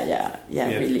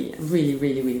really, really,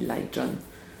 really, really like John.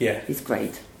 Yeah, he's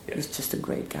great. Yeah. He's just a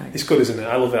great guy. It's good, isn't it?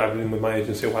 I love it. I've been with my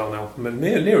agency a while now. I mean,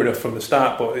 near enough from the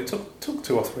start, but it took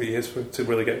 2 or 3 years to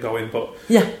really get going. But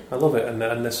I love it, and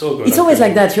they're so good. It's always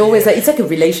like that. You always it's like a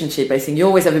relationship. I think you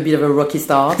always have a bit of a rocky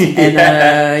start,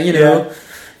 and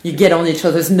you get on each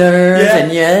other's nerves,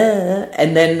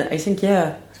 and then I think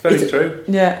it's very true.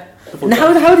 Yeah. And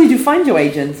how did you find your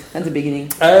agent at the beginning?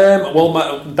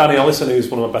 Danny Ellison, who's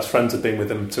one of my best friends, had been with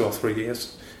him 2 or 3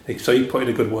 years. So he put in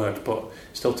a good word, but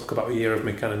it still took about a year of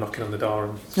me kind of knocking on the door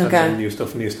and sending new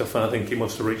stuff. And I think it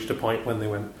must have reached a point when they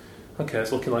went, okay,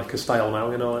 it's looking like a style now,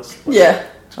 let's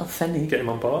funny. Get him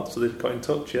on board. So they got in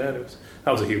touch, and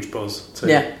that was a huge buzz too.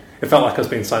 Yeah. It felt like I was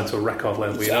being signed to a record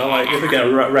label, if we get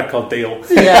a record deal.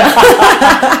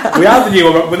 Yeah. We are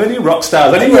we're the new rock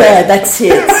stars anyway. Yeah, that's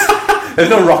it. There's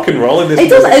no rock and roll in this.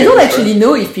 I don't actually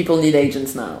know if people need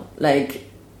agents now.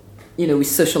 With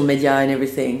social media and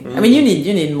everything. I mean,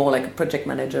 you need more like a project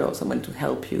manager or someone to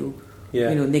help you.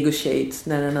 Yeah. Negotiate.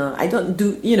 No. I don't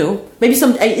do. Maybe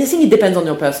I think it depends on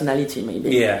your personality. Maybe.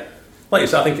 Yeah. Like you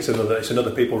said, I think it's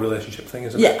another people relationship thing,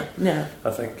 isn't it? Yeah.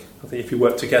 I think if you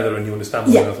work together and you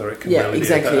understand one another, it can really be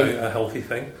a healthy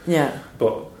thing. Yeah.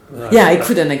 But I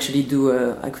couldn't actually do.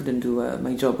 I couldn't do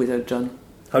my job without John.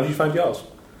 How did you find yours?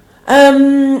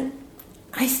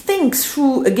 I think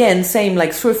through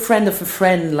a friend of a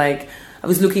friend. I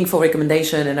was looking for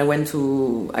recommendation, and I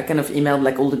kind of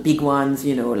emailed all the big ones,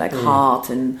 Heart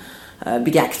and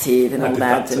Big Active and all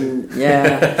that, and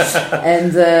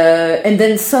and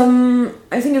then some.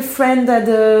 I think a friend that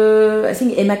I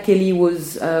think Emma Kelly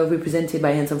was represented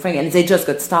by Handsome Frank, and they just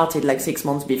got started 6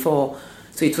 months before,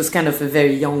 so it was kind of a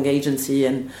very young agency,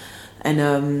 and I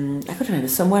can't remember,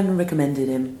 someone recommended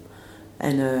him.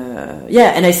 And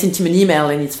and I sent him an email,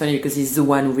 and it's funny because he's the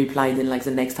one who replied in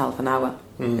the next half an hour.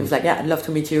 He was like, I'd love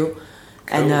to meet you.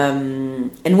 Cool.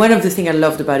 And one of the things I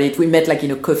loved about it, we met in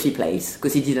a coffee place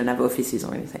because he didn't have offices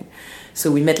or anything.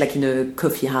 So we met in a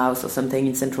coffee house or something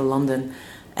in central London,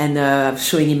 and I was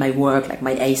showing him my work,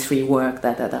 my A3 work,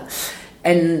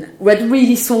 And what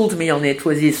really sold me on it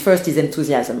was his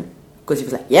enthusiasm, because he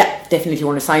was like, definitely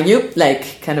want to sign you,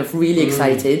 kind of really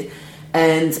excited,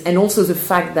 and also the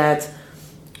fact that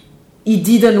he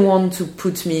didn't want to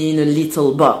put me in a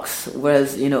little box,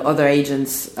 whereas other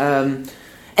agents, and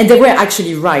they were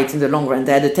actually right in the long run.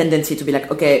 They had a tendency to be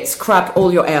like, okay, scrap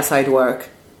all your airside work,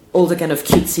 all the kind of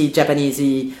cutesy,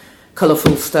 Japanesey,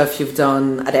 colourful stuff you've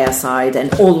done at airside,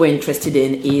 and all we're interested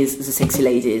in is the sexy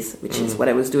ladies, which is what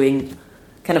I was doing.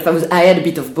 I had a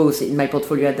bit of both in my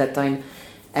portfolio at that time,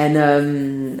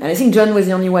 and I think John was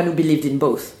the only one who believed in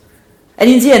both. And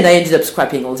in the end, I ended up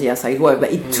scrapping all the airside work,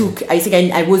 but it took. I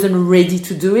think I wasn't ready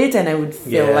to do it, and I would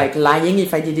feel like lying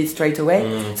if I did it straight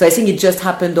away. So I think it just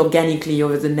happened organically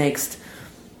over the next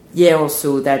year or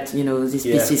so that these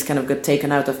pieces kind of got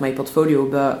taken out of my portfolio.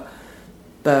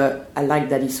 But I like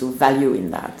that he saw value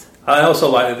in that. I also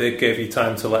like that they gave you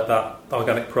time to let that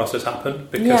organic process happen,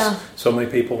 because so many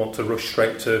people want to rush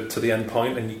straight to the end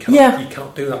point, and you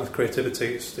can't do that with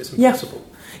creativity. It's impossible.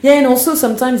 Yeah, and also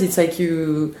sometimes it's like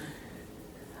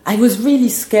I was really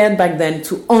scared back then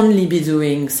to only be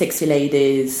doing sexy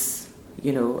ladies,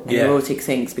 and erotic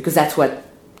things, because that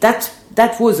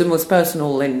was the most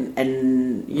personal and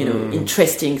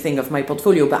interesting thing of my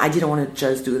portfolio. But I didn't want to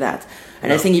just do that.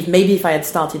 And I think if I had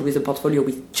started with a portfolio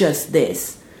with just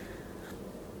this,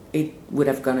 it would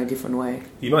have gone a different way.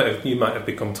 You might have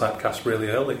become typecast really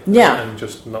early, and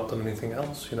just not done anything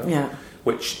else,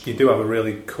 Which you do have a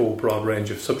really cool broad range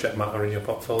of subject matter in your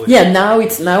portfolio. Yeah, now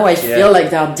I feel like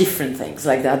there are different things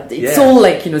like that. It's all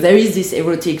like there is this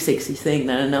erotic, sexy thing,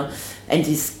 and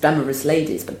these glamorous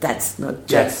ladies, but that's not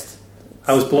just.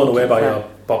 I was blown away by your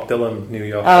Bob Dylan New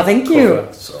York. Oh, thank you.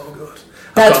 So good.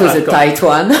 That was a tight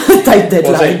one, tight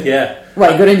deadline. Was it? Yeah.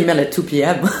 Well, I got an email at 2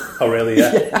 p.m. Oh, really?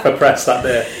 Yeah. For press that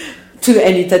day.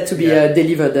 And it had to be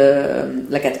delivered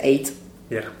like at 8.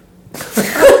 Yeah.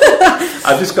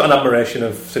 I've just got an admiration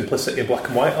of simplicity in black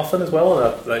and white often as well,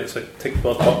 and it's like tick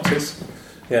both boxes.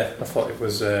 Yeah, I thought it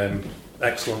was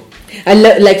excellent.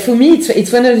 Like for me,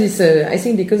 it's one of these. I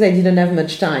think because I didn't have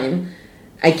much time,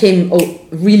 I came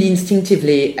really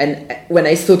instinctively, and when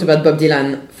I thought about Bob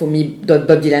Dylan, for me, Bob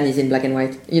Dylan is in black and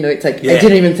white. You know, it's like I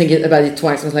didn't even think about it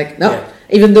twice. I was like, no. Yeah.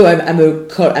 Even though I'm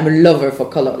a lover for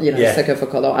color, you know, a sucker for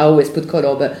color. I always put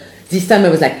color, but this time I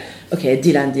was like, okay,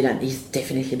 Dylan is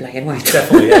definitely black and white.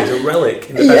 Definitely, yeah, he's a relic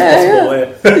in the best possible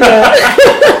way.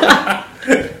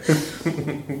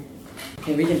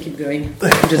 Okay, we can keep going.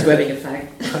 I'm just grabbing a fag.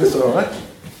 That's all right.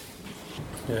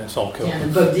 Yeah, it's all cool. Yeah,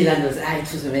 and Bob Dylan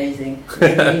it was amazing.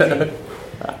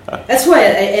 That's why,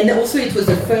 and also it was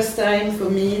the first time for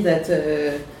me that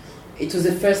the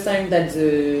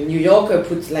New Yorker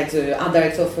the art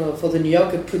director for the New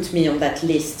Yorker put me on that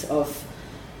list of,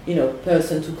 you know,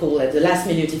 person to call at the last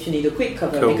minute if you need a quick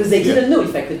cover, because they didn't know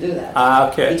if I could do that.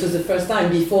 Okay. It was the first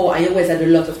time. Before, I always had a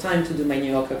lot of time to do my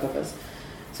New Yorker covers.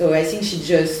 So I think she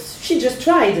just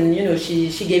tried, and you know,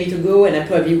 she gave it a go, and I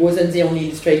probably wasn't the only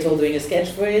illustrator doing a sketch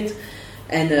for it,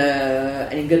 and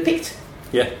it got picked.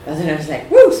 Yeah. And then I was like,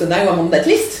 woo! So now I'm on that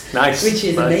list. Nice. Which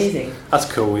is amazing. That's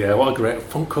cool. Yeah. What a great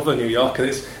front cover, New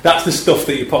Yorker. That's the stuff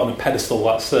that you put on a pedestal.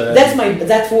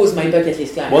 That was my bucket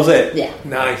list climb. Was it? Yeah.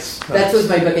 Nice. That was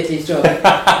my bucket list job.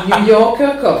 New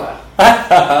Yorker cover.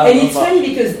 And it's funny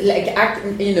because,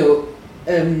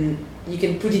 you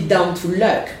can put it down to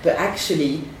luck, but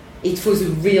actually it was a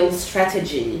real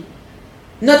strategy.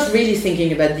 Not really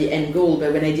thinking about the end goal,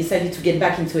 but when I decided to get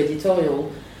back into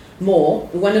editorial more,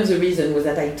 one of the reasons was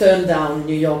that I turned down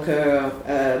New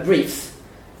Yorker briefs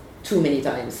too many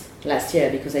times last year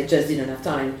because I just didn't have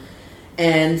time.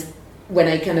 And when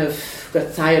I kind of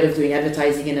got tired of doing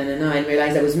advertising and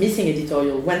realized I was missing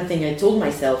editorial, one thing I told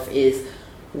myself is,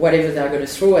 whatever they're going to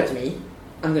throw at me,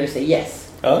 I'm going to say yes.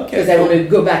 Okay. Because I want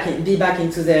to be back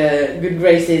into the good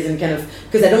graces and kind of,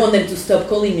 because I don't want them to stop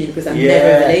calling me because I'm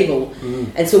never available.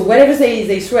 And so whatever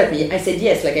they threw at me, I said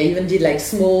yes. Like I even did like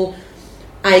small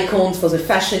icons for the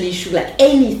fashion issue, like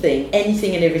anything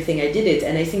and everything. I did it,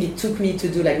 and I think it took me to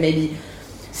do like maybe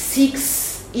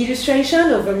 6 illustration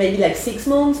over maybe like 6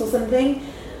 months or something.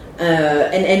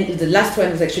 And the last one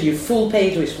was actually a full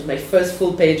page, which was my first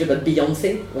full page about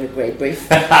Beyonce. What a great brief.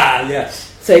 Yes.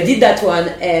 So I did that one,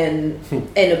 and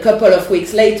a couple of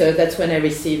weeks later, that's when I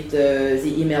received the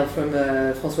email from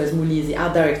Françoise Mouly, the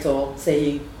art director,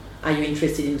 saying, "Are you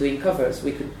interested in doing covers?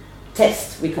 We could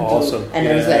test. We could awesome. do." And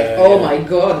I was like, "Oh my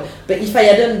god!" But if I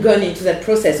hadn't gone into that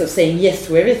process of saying yes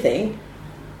to everything,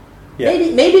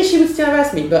 maybe she would still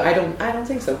harass me. But I don't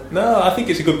think so. No, I think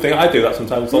it's a good thing. I do that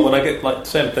sometimes. So when I get like the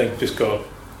same thing, just go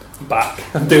back.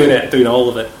 I'm doing all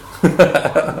of it.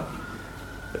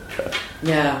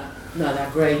 Yeah. No, they're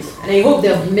great, and I hope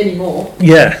there'll be many more.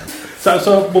 Yeah. So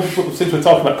since we're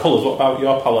talking about colours, what about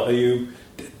your palette?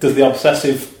 Does the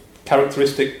obsessive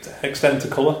characteristic extend to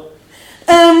colour?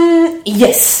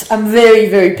 Yes, I'm very,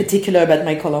 very particular about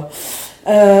my colour.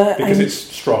 Because it's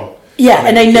strong. Yeah,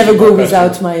 and I never go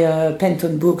without my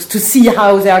Pantone books to see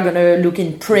how they are going to look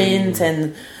in print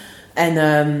and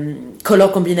color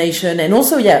combination, and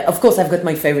also of course I've got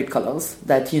my favorite colors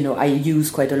that I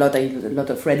use quite a lot. I use a lot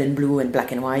of red and blue and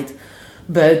black and white,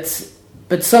 but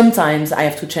sometimes I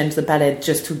have to change the palette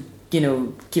just to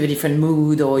give a different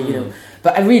mood or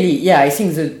but I really I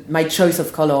think that my choice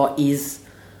of color is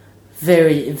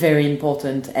very, very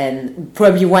important, and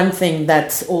probably one thing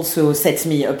that also sets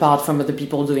me apart from other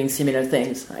people doing similar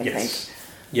things. I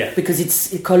think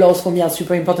because colors for me are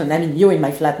super important. I mean, you're in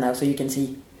my flat now, so you can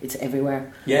see it's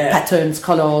everywhere. Yeah, patterns,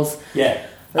 colors. Yeah,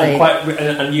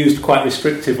 and used quite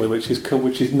restrictively, which is cool,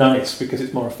 which is nice because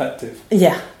it's more effective.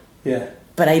 Yeah.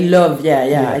 But I love.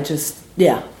 I just.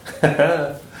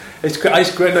 It's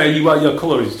great. No, your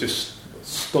colour is just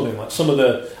stunning. Like some of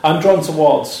I'm drawn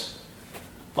towards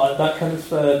like that kind of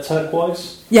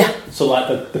turquoise. Yeah. So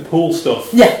like the pool stuff.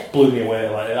 Blew me away.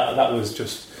 Like that was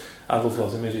just. I love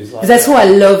those images. That's why I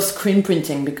love screen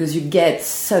printing, because you get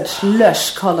such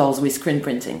lush colors with screen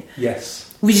printing.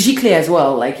 Yes. With giclée as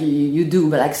well, like you do,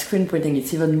 but like screen printing,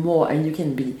 it's even more, and you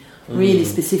can be really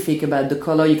specific about the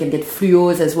color. You can get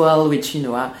fluos as well, which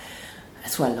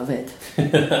that's why I love it.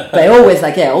 But I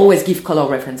always give color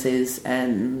references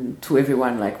and to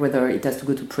everyone, like whether it has to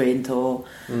go to print or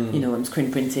I'm screen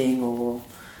printing or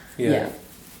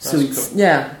So it's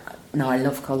cool. No, I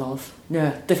love colors.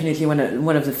 Yeah, definitely one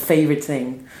of the favorite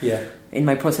thing. Yeah. In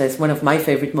my process, one of my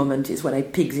favorite moments is when I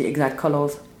pick the exact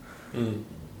colors.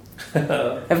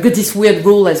 I've got this weird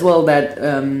rule as well that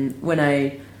when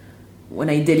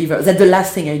I deliver, that's the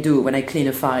last thing I do when I clean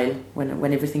a file,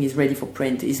 when everything is ready for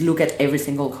print, is look at every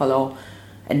single color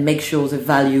and make sure the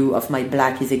value of my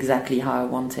black is exactly how I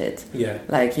want it. Yeah.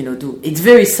 Like, it's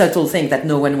very subtle thing that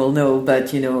no one will know,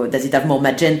 but, does it have more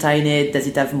magenta in it? Does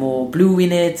it have more blue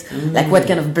in it? Like, what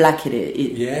kind of black it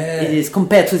is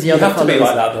compared to the other colors. You have to be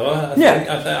like that,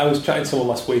 though. I was chatting to someone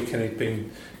last week, and he'd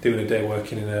been doing a day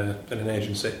working in an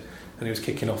agency, and he was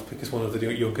kicking off because one of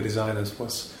the younger designers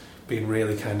was being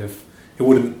really kind of... He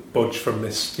wouldn't budge from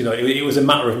this, it was a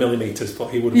matter of millimetres, but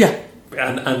he wouldn't... Yeah.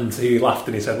 And he laughed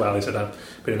and he said, I've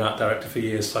been an art director for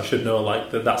years, so I should know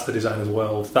that's the designer's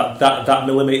world. That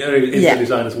millimetre is the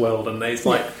designer's world, and it's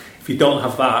like, if you don't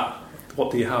have that,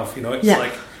 what do you have? It's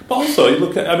like... But also, you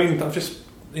look at...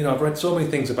 I've read so many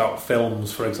things about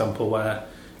films, for example, where,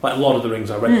 like Lord of the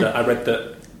Rings, I read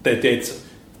that they did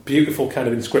beautiful kind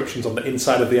of inscriptions on the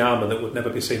inside of the armour that would never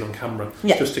be seen on camera,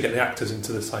 just to get the actors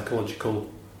into the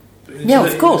psychological...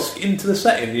 of course. Into the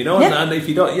setting, and if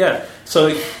you don't...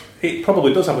 So... It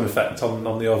probably does have an effect on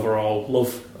the overall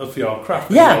love of your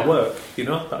craft and your work,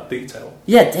 that detail.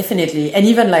 Yeah, definitely. And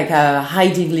even like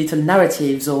hiding little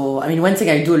narratives, or, one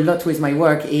thing I do a lot with my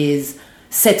work is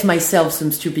set myself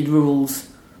some stupid rules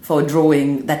for a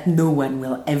drawing that no one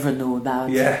will ever know about.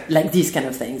 Yeah. Like these kind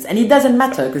of things. And it doesn't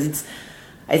matter, because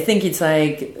I think it's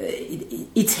like,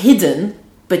 it's hidden,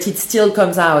 but it still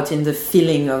comes out in the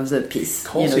feeling of the piece.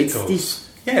 Of course it does.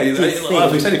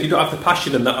 As we said, if you don't have the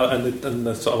passion and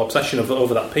the sort of obsession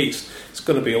over that piece, it's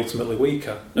going to be ultimately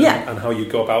weaker. And how you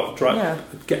go about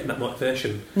getting that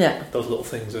motivation. Yeah. Those little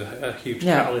things are a huge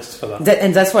catalyst for that.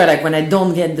 And that's why, like, when I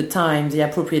don't get the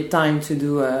appropriate time to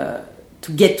do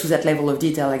to get to that level of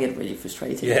detail, I get really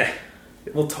frustrated. Yeah.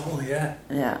 Well, totally, yeah.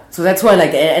 Yeah. So that's why,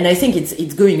 like, and I think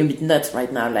it's going a bit nuts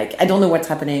right now. Like, I don't know what's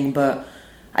happening, but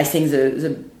I think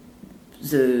the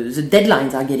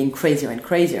deadlines are getting crazier and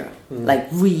crazier, like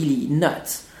really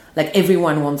nuts. Like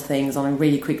everyone wants things on a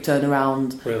really quick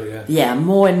turnaround. Really, yeah. Yeah,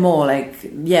 more and more. Like,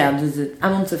 the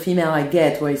amount of email I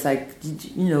get where it's like,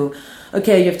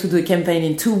 okay, you have to do a campaign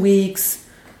in 2 weeks.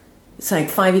 It's like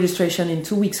 5 illustrations in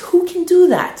 2 weeks. Who can do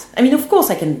that? Of course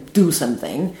I can do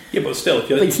something. Yeah, but still, if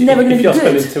you're spending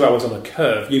 2 hours on a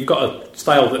curve, you've got a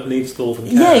style that needs the love and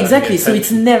care. Yeah, exactly. So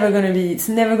it's never going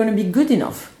to be good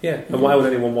enough. Yeah, and why would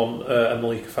anyone want a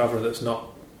Malika Favre that's not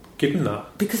given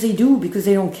that? Because they do. Because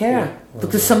they don't care. Yeah. Well,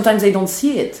 because sometimes they don't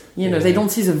see it. They don't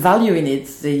see the value in it.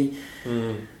 They,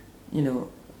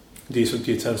 Do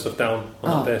you turn stuff down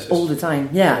on that basis? All the time.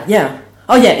 Yeah.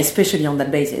 Oh yeah, especially on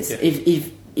that basis. Yeah.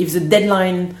 If the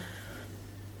deadline,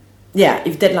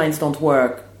 if deadlines don't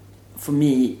work for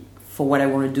me, for what I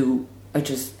want to do, I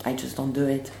just don't do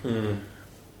it.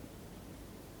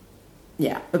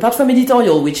 Yeah. Apart from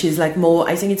editorial, which is like more,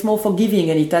 I think it's more forgiving,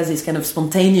 and it has this kind of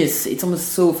spontaneous, it's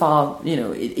almost so far,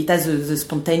 it has the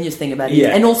spontaneous thing about it.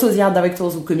 And also the art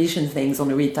directors who commission things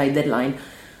on a really tight deadline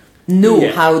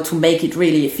know how to make it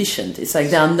really efficient. It's like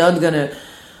they're not going to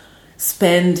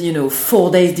spend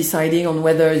 4 days deciding on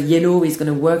whether yellow is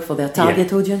going to work for their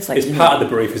target audience. Like, it's part of the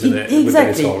brief, isn't it?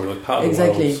 Exactly. Like part of the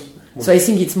world. So I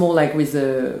think it's more like with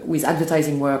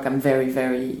advertising work, I'm very,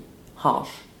 very harsh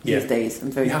these days. I'm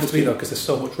very. You have to be though, because there's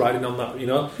so much riding on that.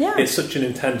 Yeah. It's such an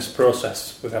intense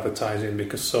process with advertising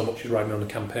because so much is riding on a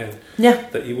campaign. Yeah.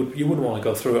 That you wouldn't want to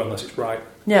go through it unless it's right.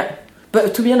 Yeah,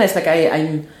 but to be honest, like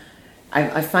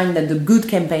I find that the good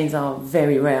campaigns are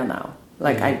very rare now.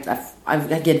 Like I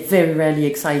get very rarely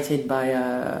excited by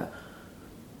a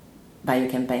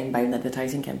campaign, by an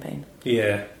advertising campaign.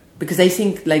 Yeah. Because I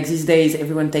think like these days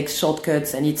everyone takes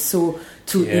shortcuts, and it's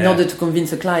in order to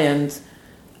convince a client.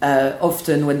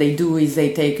 Often what they do is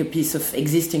they take a piece of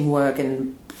existing work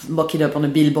and mock it up on a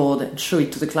billboard and show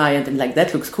it to the client, and like,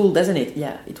 that looks cool, doesn't it?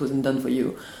 Yeah, it wasn't done for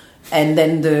you. And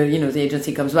then the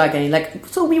agency comes back and you're like,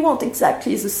 so we want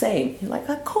exactly the same. You're like,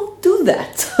 I can't do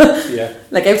that. Yeah.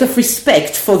 Like, out of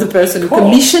respect for the person who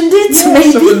commissioned it,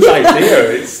 maybe. Someone's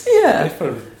idea, it's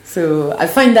different. So I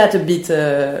find that a bit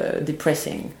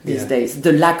depressing these days.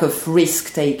 The lack of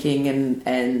risk taking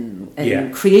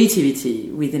and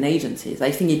creativity within agencies. I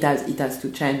think it has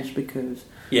to change because.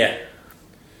 Yeah.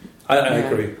 I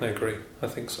agree. I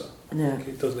think so. Yeah.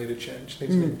 It does need a change. It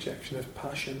needs an injection of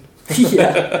passion.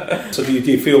 Yeah. So do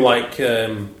you feel like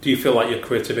your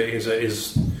creativity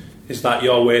is that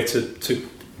your way to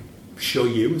show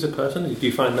you as a person? Do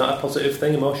you find that a positive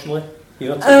thing emotionally?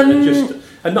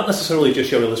 And not necessarily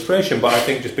just your illustration, but I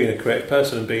think just being a creative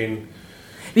person and being.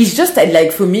 It's just that,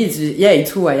 like, for me,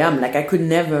 it's who I am. Like, I could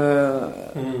never.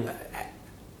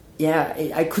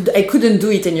 I couldn't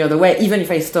do it any other way. Even if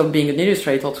I stop being an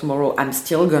illustrator tomorrow, I'm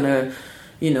still gonna,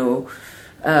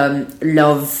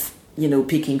 love,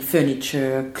 picking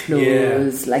furniture,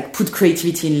 clothes, like put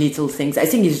creativity in little things. I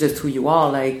think it's just who you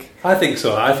are. Like I think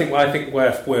so. I think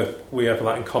we have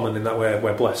that in common in that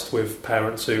we're blessed with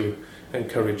parents who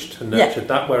encouraged and nurtured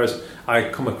that. Whereas I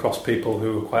come across people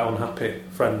who are quite unhappy,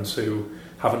 friends who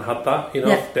haven't had that.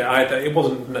 It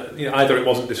wasn't. Either it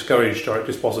wasn't discouraged or it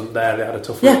just wasn't there. They had a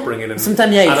tough upbringing. And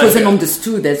sometimes it wasn't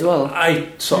understood as well. I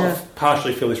sort of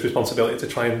partially feel this responsibility to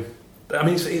try and. I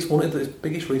mean, it's one of the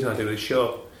biggest reasons I do this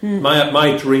show.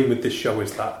 My dream with this show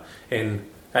is that in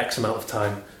X amount of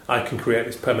time I can create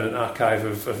this permanent archive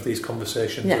of these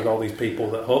conversations with all these people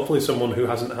that hopefully someone who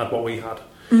hasn't had what we had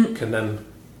can then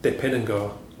dip in and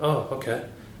go, oh, okay.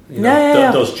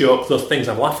 Those jokes, those things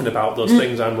I'm laughing about, those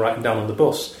things I'm writing down on the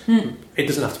bus. It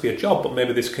doesn't have to be a job, but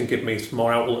maybe this can give me some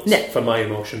more outlets for my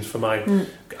emotions, for my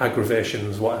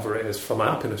aggravations, whatever it is, for my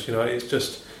happiness. It's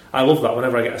just... I love that.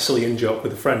 Whenever I get a silly in-joke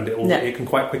with a friend, it can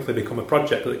quite quickly become a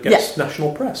project that gets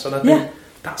national press, and I think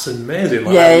that's amazing.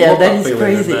 Like, I love that is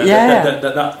crazy.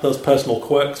 That those personal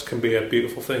quirks can be a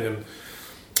beautiful thing, and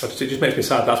it just makes me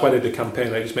sad. That's why they did the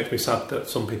campaign. It just makes me sad that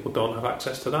some people don't have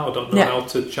access to that or don't know how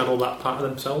to channel that part of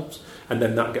themselves, and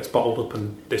then that gets bottled up,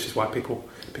 and this is why people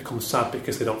become sad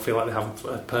because they don't feel like they have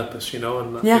a purpose, and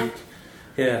I think.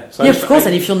 So of course,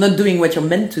 and if you're not doing what you're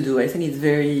meant to do, I think it's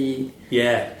very...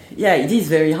 it is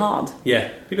very hard.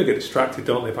 People get distracted,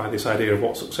 don't they, by this idea of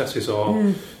what success is,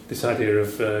 or this idea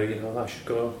of, I should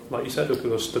go, like you said,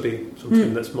 go study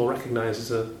something that's more recognised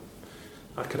as an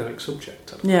academic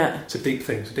subject. It's a deep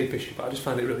thing, it's a deep issue, but I just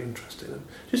find it really interesting. And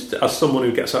just as someone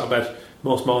who gets out of bed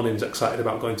most mornings excited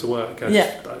about going to work,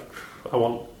 I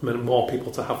want more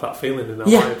people to have that feeling in their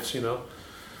lives,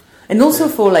 And also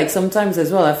for sometimes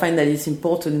as well, I find that it's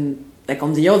important,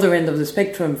 on the other end of the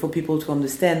spectrum, for people to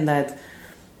understand that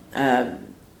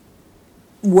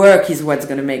work is what's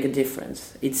going to make a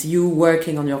difference. It's you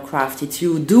working on your craft. It's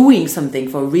you doing something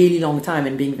for a really long time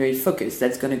and being very focused.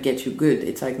 That's going to get you good.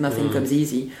 It's like nothing comes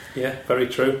easy. Yeah, very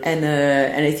true. And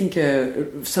I think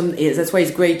that's why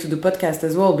it's great to do podcast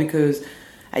as well, because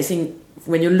I think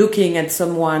when you're looking at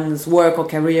someone's work or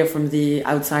career from the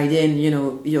outside in,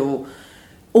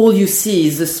 all you see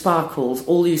is the sparkles.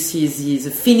 All you see is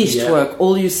the finished work.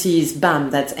 All you see is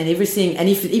bam, and everything. And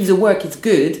if the work is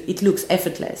good, it looks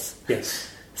effortless. Yes.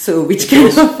 So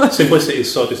simplicity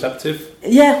is so deceptive.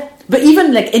 Yeah, but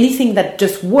even anything that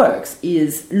just works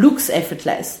looks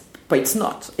effortless, but it's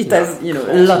not. It has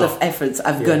a lot of efforts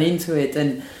have gone into it,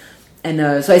 and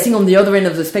so I think on the other end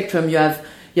of the spectrum you have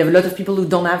a lot of people who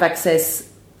don't have access.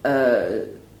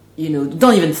 Don't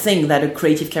even think that a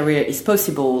creative career is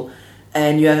possible.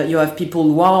 And you have people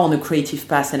who are on a creative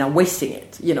path and are wasting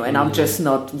it, and are just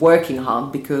not working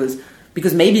hard because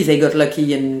maybe they got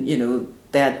lucky and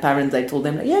they had parents that told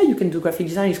them you can do graphic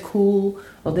design, it's cool,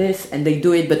 or this, and they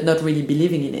do it but not really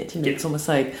believing in it. It's almost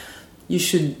like you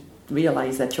should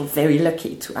realize that you're very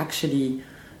lucky to actually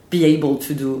be able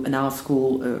to do an art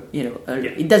school.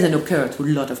 It doesn't occur to a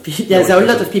lot of people. There are a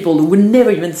lot of people who would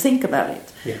never even think about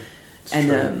it.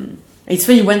 It's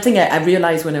funny, one thing I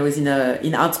realized when I was in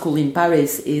art school in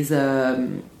Paris is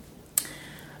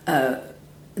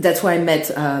that's where I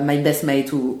met my best mate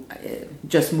who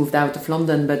just moved out of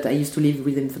London, but I used to live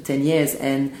with him for 10 years.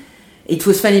 And it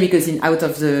was funny because out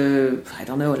of the,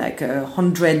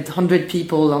 100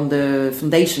 people on the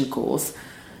foundation course,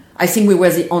 I think we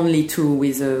were the only two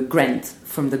with a grant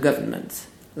from the government,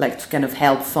 to kind of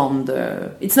help fund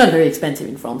it's not very expensive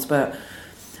in France, but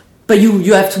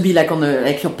you have to be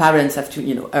your parents have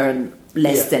to earn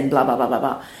less than blah blah blah blah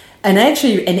blah, and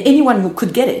anyone who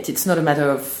could get it. It's not a matter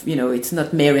of it's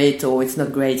not merit or it's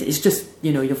not great. It's just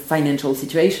your financial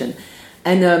situation,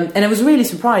 and I was really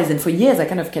surprised. And for years I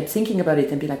kind of kept thinking about it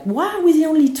and be like, why are we the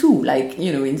only two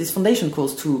in this foundation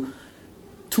course to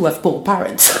have poor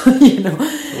parents,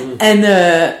 and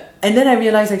then I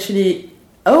realized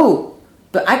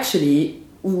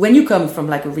when you come from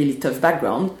a really tough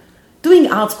background,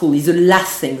 doing art school is the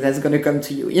last thing that's going to come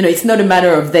to you. It's not a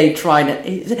matter of they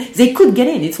could get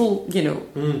in. It's all,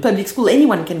 public school.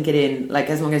 Anyone can get in,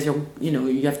 as long as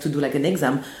you have to do an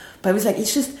exam. But I was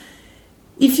it's just,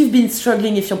 if you've been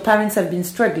struggling, if your parents have been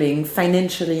struggling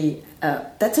financially,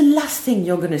 that's the last thing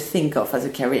you're going to think of as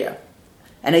a career.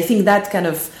 And I think that kind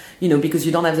of, because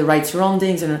you don't have the right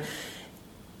surroundings,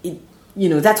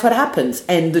 that's what happens.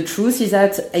 And the truth is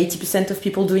that 80% of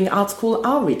people doing art school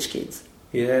are rich kids.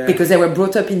 Yeah. Because they were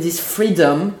brought up in this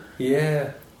freedom.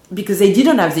 Yeah. Because they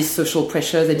didn't have this social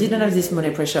pressure, they didn't have this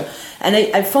money pressure. And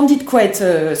I found it quite...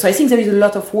 so I think there is a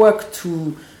lot of work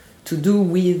to to do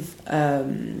with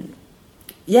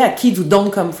kids who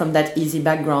don't come from that easy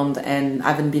background and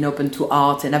haven't been open to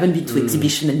art and haven't been to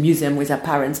exhibition and museum with their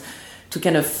parents, to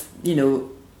kind of,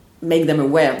 make them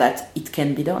aware that it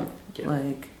can be done.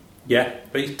 Yeah,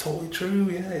 but it's totally true.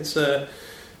 Yeah, it's. I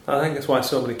think that's why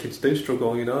so many kids do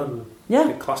struggle. And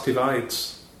class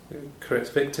divides. It creates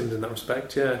victims in that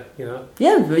respect. Yeah, Yeah,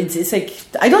 but it's like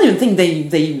I don't even think they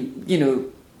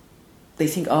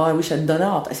think, oh, I wish I'd done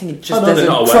art. I think it just doesn't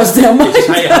cross their mind.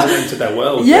 It hasn't entered their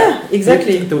world. Yeah,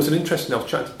 exactly. There was an interesting. I was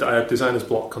chatting to Designer's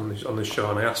Block on this show,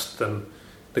 and I asked them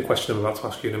the question I'm about to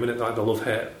ask you in a minute, like the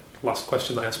love-hate last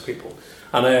question that I asked people,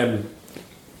 and I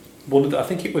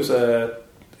think it was the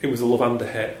love and the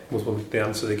hate was one of the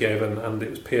answer they gave, and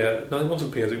it was Pierre. No, it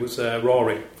wasn't Pierre. It was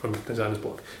Rory from Designer's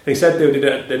Block. And he said they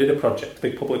did a project, a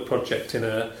big public project in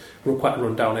quite a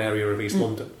rundown area of East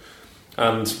London,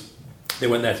 and they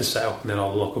went there to set up, and then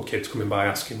all the local kids coming by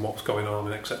asking what was going on,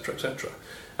 and etc. etc.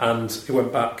 And he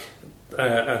went back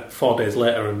 4 days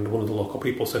later, and one of the local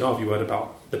people said, "Oh, have you heard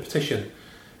about the petition?"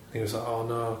 And he was like, "Oh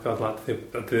no, God,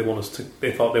 they want us to."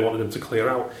 They thought they wanted them to clear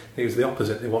out. And it was the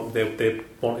opposite. They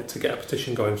wanted to get a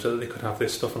petition going so that they could have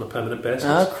this stuff on a permanent basis.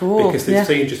 Oh, cool! Because they'd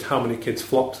seen just how many kids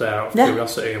flocked there out of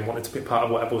curiosity and wanted to be part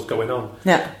of whatever was going on.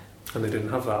 Yeah. And they didn't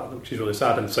have that, which is really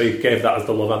sad. And so he gave that as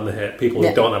the love and the hate. People who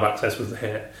don't have access was the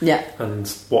hate. Yeah. And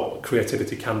what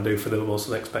creativity can do for the most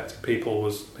unexpected people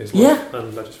was his love. Yeah.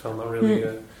 And I just found that really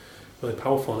really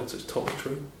powerful, and it's totally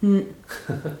true.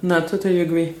 No, I totally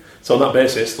agree. So on that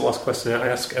basis, the last question I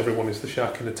ask everyone is the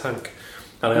shark in the tank.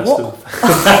 And I asked them...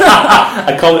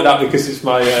 I call it that because it's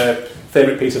my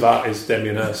favourite piece of art is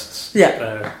Damien Hirst's.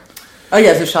 Yeah.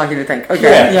 The shark in the tank.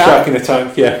 Okay. Yeah, shark in the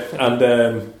tank, yeah. And...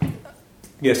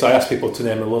 so I asked people to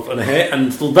name a love and a hate,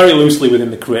 and very loosely within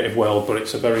the creative world, but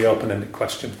it's a very open-ended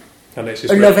question. And it's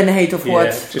just love and hate of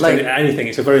what? Just anything.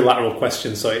 It's a very lateral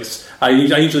question, so I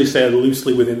usually say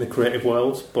loosely within the creative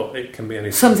world, but it can be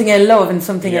anything. Something I love and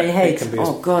something I hate. It can be as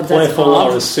playful that's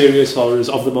hard. or as serious or as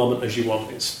of the moment as you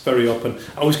want. It's very open.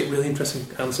 I always get really interesting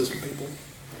answers from people.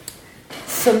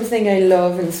 Something I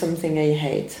love and something I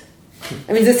hate.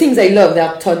 I mean, the things I love, there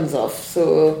are tons of,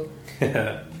 so...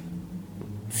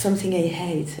 Something I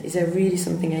hate. Is there really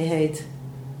something I hate?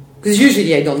 Because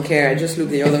usually I don't care, I just look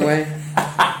the other way.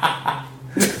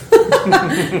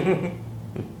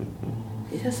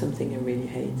 Is there something I really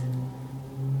hate?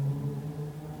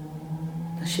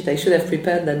 Oh, shit, I should have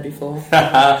prepared that before.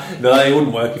 No, it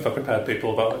wouldn't work if I prepared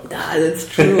people about it. Ah, that's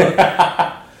true.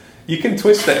 You can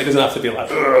twist it, it doesn't have to be like,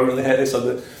 I really hate this.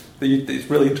 It's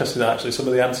really interesting that actually some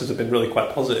of the answers have been really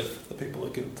quite positive, the people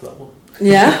that give to that one.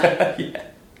 Yeah? Yeah.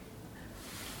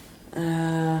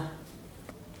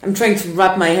 I'm trying to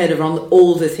wrap my head around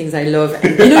all the things I love.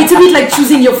 And, it's a bit like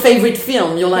choosing your favorite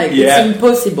film. You're like, it's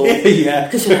impossible. Yeah.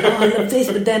 Because you're like, I love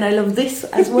this, but then I love this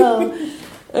as well.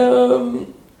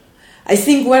 I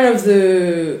think one of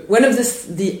the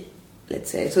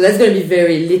let's say, so that's going to be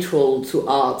very literal to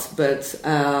art, but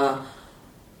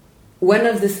one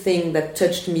of the things that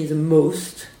touched me the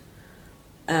most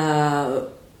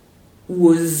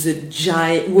was a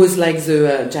giant. Was like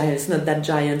the giant. It's not that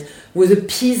giant. Was a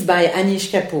piece by Anish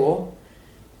Kapoor,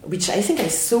 which I think I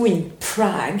saw in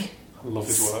Prague. I love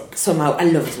his work. Somehow, I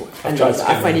love his work. I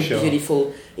find it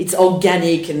beautiful. It's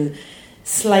organic and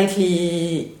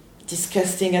slightly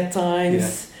disgusting at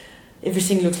times. Yeah.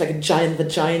 Everything looks like a giant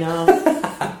vagina.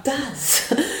 It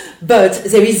does. But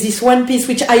there is this one piece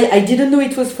which I didn't know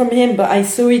it was from him, but I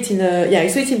saw it I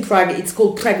saw it in Prague. It's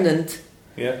called Pregnant.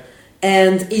 Yeah.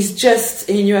 And it's just,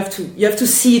 you have to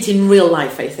see it in real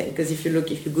life, I think, because if you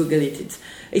Google it,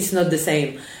 it's not the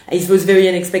same. It was very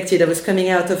unexpected. I was coming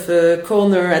out of a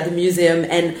corner at the museum,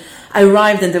 and I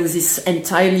arrived, and there was this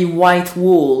entirely white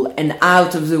wall, and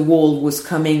out of the wall was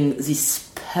coming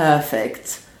this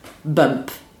perfect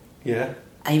bump. Yeah.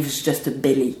 And it was just a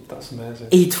belly. That's amazing.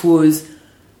 It was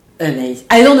amazing.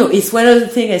 I don't know. It's one of the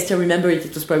things I still remember.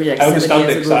 It was probably like 7 years ago. I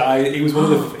understand it. He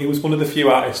was one of the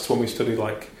few artists when we studied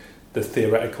the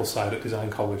theoretical side at design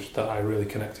college that I really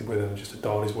connected with and just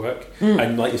adored his work.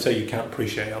 And like you say, you can't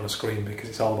appreciate it on a screen because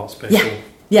it's all about spatial.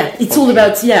 Yeah, it's all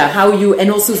about how you, and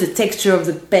also the texture of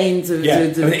the paint,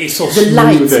 it's so the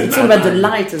light. It's all about the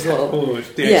light as well. Oh,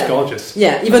 it's gorgeous.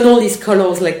 Yeah, even all these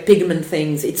colors, like pigment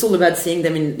things. It's all about seeing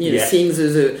them in, seeing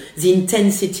the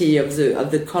intensity of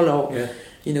the color. Yeah.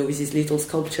 With these little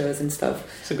sculptures and stuff.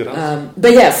 It's a good answer.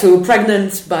 But so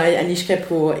Pregnant by Anish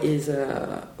Kapoor is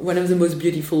one of the most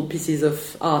beautiful pieces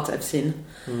of art I've seen.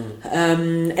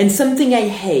 And something I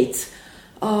hate.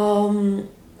 I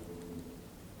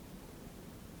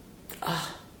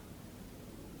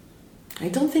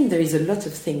don't think there is a lot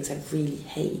of things I really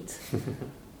hate.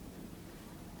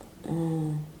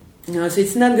 No, so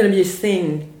it's not going to be a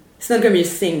thing. It's not going to be a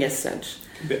thing as such.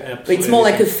 But it's more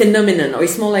like a phenomenon, or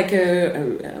it's more like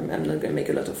I'm not going to make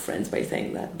a lot of friends by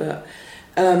saying that, but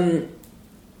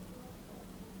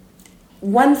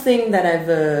one thing that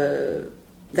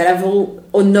have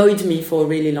annoyed me for a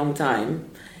really long time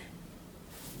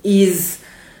is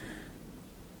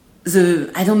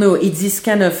I don't know, it's this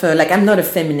kind of like, I'm not a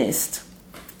feminist,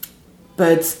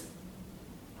 but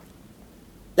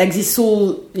like this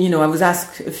whole, I was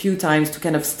asked a few times to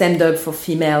kind of stand up for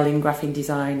female in graphic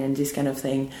design and this kind of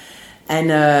thing,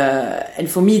 and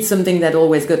for me it's something that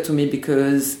always got to me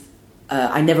because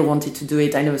I never wanted to do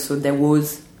it. I never thought there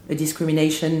was a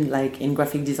discrimination like in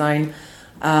graphic design.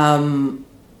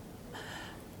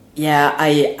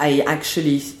 I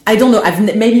actually, I don't know,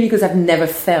 maybe because I've never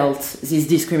felt this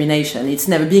discrimination. It's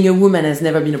never, being a woman has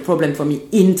never been a problem for me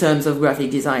in terms of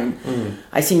graphic design.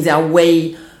 I think there are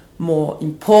way more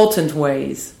important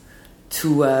ways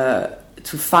to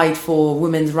fight for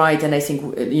women's rights, and I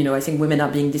think women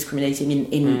are being discriminated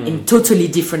in totally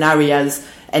different areas,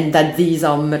 and that these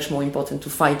are much more important to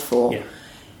fight for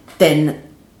than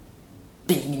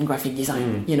being in graphic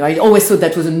design. I always thought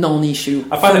that was a non-issue.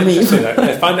 I find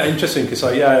it interesting because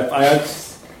I had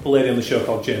a lady on the show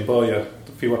called Jane Bowyer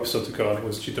a few episodes ago,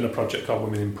 and she'd done a project called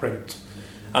Women in Print,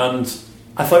 and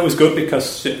I thought it was good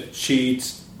because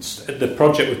the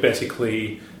project was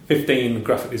basically 15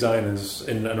 graphic designers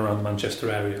in and around the Manchester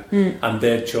area, and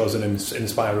they'd chosen an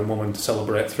inspiring woman to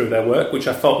celebrate through their work, which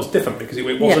I thought was different because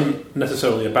it wasn't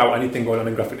necessarily about anything going on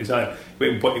in graphic design, but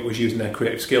it was using their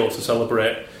creative skills to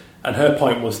celebrate. And her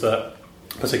point was that,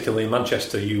 particularly in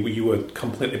Manchester, you were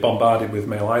completely bombarded with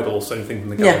male idols, anything from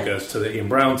the Gallaghers to the Ian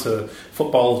Brown to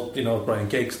football, Brian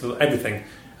Giggs, everything.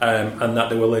 And that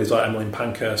there were ladies like Emmeline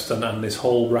Pankhurst and this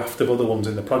whole raft of other ones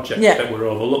in the project that were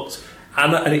overlooked.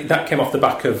 And that came off the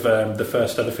back of the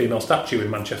first ever female statue in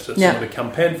Manchester that somebody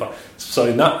campaigned for. So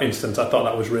in that instance, I thought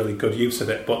that was really good use of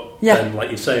it. But then,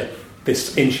 like you say,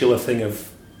 this insular thing of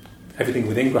everything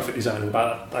within graphic design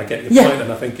about, I get your point,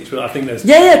 and I think it's really, I think there's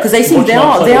because I think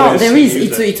there is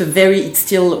we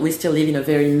still live in a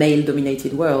very male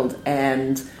dominated world,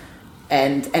 and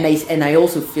I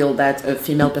also feel that a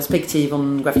female perspective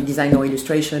on graphic design or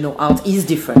illustration or art is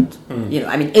different.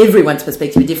 Everyone's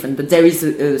perspective is different, but there is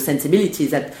a sensibility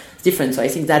that's different. So I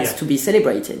think that's to be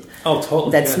celebrated. Oh,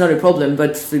 totally. That's not a problem.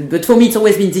 But for me, it's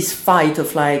always been this fight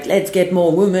of like, let's get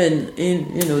more women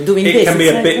in, doing this. It can be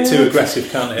a bit too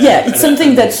aggressive, can't it? Yeah, it's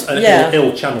something that's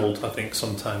ill-channeled. I think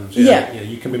sometimes.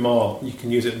 You can be more. You can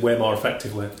use it way more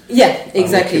effectively. Yeah,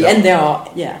 exactly. And there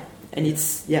are and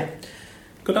it's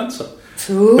good answer.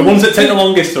 The ones that take the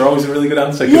longest are always a really good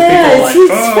answer. People are like,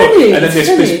 funny. And then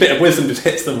this bit of wisdom just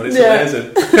hits them, and it's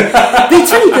amazing. But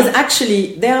it's funny because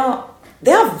actually there are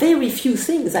very few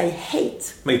things I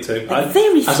hate. Me too.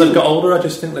 Very few. As I've got older, I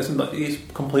just think it's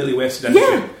completely wasted energy.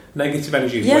 Yeah. Negative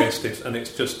energy is wasted, and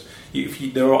it's just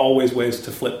there are always ways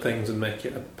to flip things and make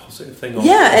it a positive thing.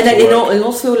 And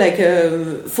also like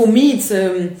for me, it's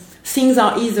things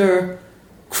are either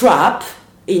crap,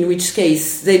 in which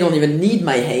case they don't even need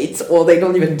my hate, or they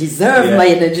don't even deserve my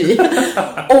energy,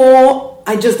 or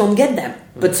I just don't get them,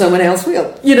 but someone else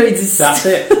will. That's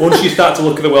it. Once you start to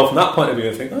look at the world from that point of view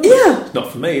and think, it's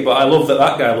not for me, but I love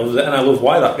that guy loves it, and I love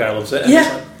why that guy loves it.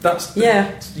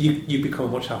 And you become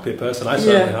a much happier person. I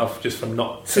certainly have, just from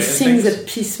not so things that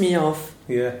piss me off.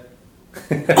 Yeah.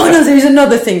 There is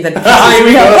another thing that pisses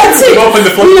me off. That's it. Open the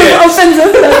floodgates. Open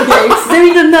the floodgates. There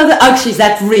is another. Actually,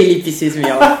 that really pisses me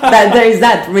off.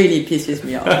 That really pisses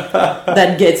me off.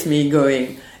 That gets me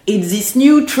going. It's this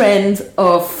new trend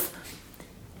of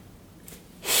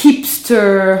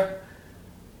hipster,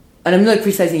 and I'm not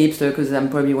criticizing hipster because I'm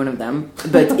probably one of them,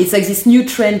 but it's like this new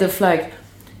trend of like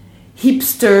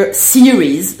hipster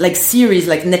series like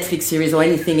Netflix series or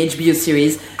anything, HBO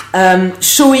series,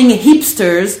 showing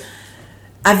hipsters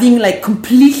having like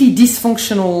completely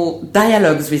dysfunctional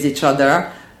dialogues with each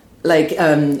other, like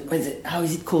how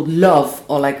is it called, love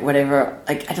or like whatever,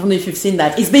 like I don't know if you've seen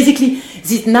that. It's basically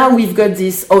now we've got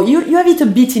this, you have it a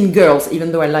bit in girls,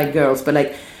 even though I like girls, but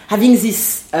like having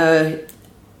this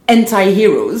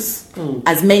anti-heroes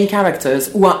as main characters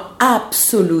who are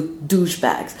absolute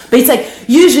douchebags. But it's like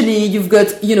usually you've got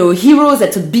heroes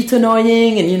that's a bit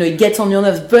annoying and it gets on your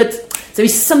nerves, but there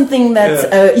is something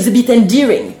that is a bit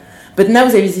endearing. But now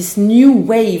there is this new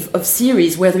wave of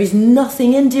series where there is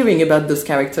nothing endearing about those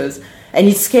characters. And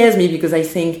it scares me because I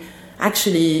think,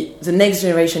 actually, the next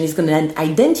generation is going to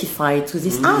identify to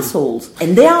these assholes.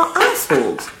 And they are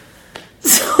assholes.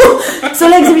 So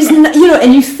like there is,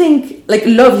 and you think, like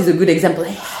Love is a good example.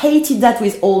 I hated that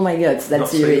with all my guts, that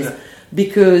series.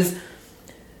 Because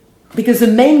because the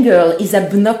main girl is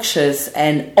obnoxious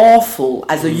and awful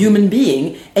as a human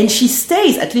being, and she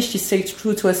stays, at least she stays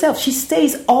true to herself, she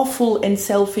stays awful and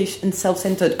selfish and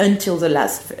self-centered until the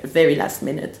very last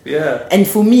minute. Yeah. And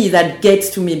for me, that gets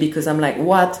to me because I'm like,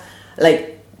 what?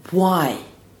 Like, why?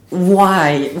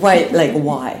 Why? Like,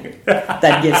 why?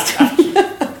 That gets to me.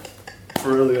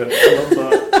 Brilliant. I love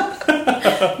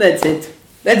that. That's it.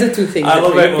 That's the two things. I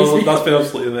love it. Well, that's been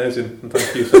absolutely amazing. And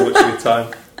thank you so much for your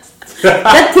time.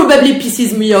 That probably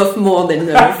pisses me off more than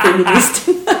a feminist.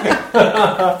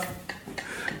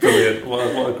 Brilliant.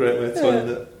 What a great way to end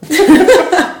it.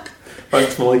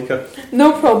 Thanks, Malika.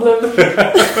 No problem.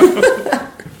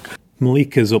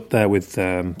 Malika's up there with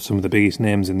some of the biggest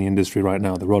names in the industry right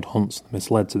now, the Rod Hunts, the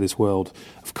Misleds of this world,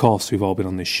 of course, who've all been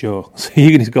on this show. So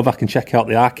you need to go back and check out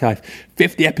the archive.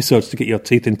 50 episodes to get your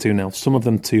teeth into now, some of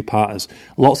them two-parters.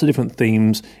 Lots of different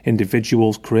themes,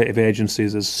 individuals, creative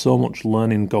agencies. There's so much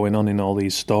learning going on in all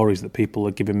these stories that people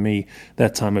are giving me their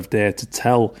time of day to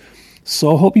tell.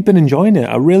 So I hope you've been enjoying it.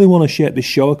 I really want to shape this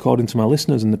show according to my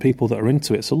listeners and the people that are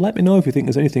into it. So let me know if you think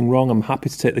there's anything wrong. I'm happy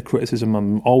to take the criticism.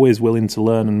 I'm always willing to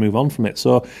learn and move on from it.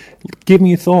 So give me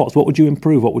your thoughts. What would you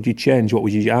improve? What would you change? What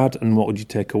would you add? And what would you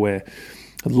take away?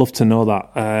 I'd love to know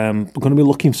that. We're going to be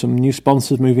looking for some new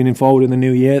sponsors moving in forward in the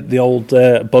new year. The old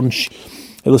bunch,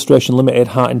 Illustration Limited,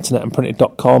 Heart Internet and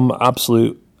Printed.com,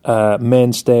 absolute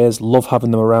mainstays. Love having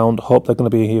them around. Hope they're going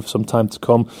to be here for some time to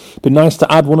come. Be nice to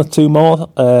add one or two more.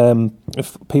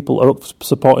 If people are up for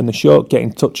supporting the show, get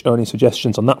in touch or any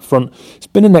suggestions on that front. It's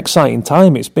been an exciting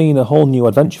time. It's been a whole new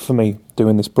adventure for me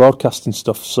doing this broadcasting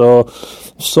stuff. So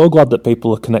glad that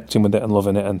people are connecting with it and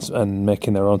loving it and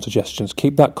making their own suggestions.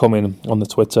 Keep that coming on the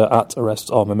Twitter at Arrest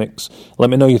All Mimics.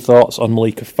 Let me know your thoughts on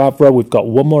Malika Favre. We've got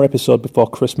one more episode before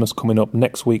Christmas coming up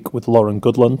next week with Lauren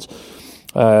Goodland.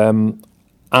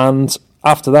 And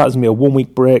after that, there's going to be a 1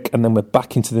 week break, and then we're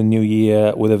back into the new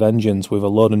year with a vengeance, with a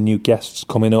load of new guests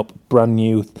coming up, brand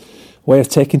new way of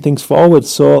taking things forward.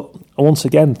 So, once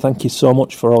again, thank you so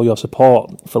much for all your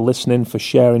support, for listening, for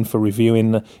sharing, for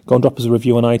reviewing. Go and drop us a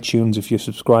review on iTunes if you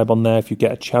subscribe on there, if you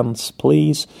get a chance,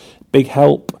 please. Big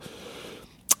help.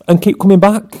 And keep coming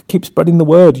back, keep spreading the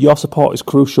word. Your support is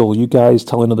crucial. You guys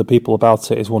telling other people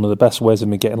about it is one of the best ways of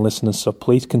me getting listeners, so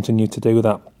please continue to do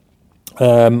that.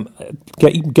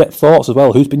 Get thoughts as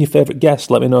well. Who's been your favourite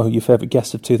guest? Let me know who your favourite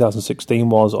guest of 2016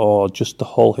 was, or just the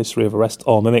whole history of Arrest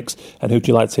All Mimics, and who'd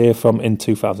you like to hear from in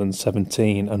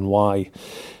 2017 and why.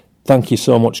 Thank you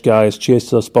so much, guys. Cheers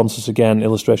to those sponsors again,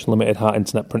 Illustration Limited,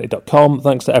 HeartInternetPrinted.com.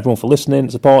 Thanks to everyone for listening,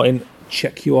 supporting.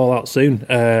 Check you all out soon.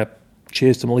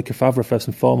 Cheers to Malika Favre first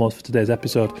and foremost for today's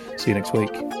episode. See you next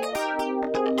week.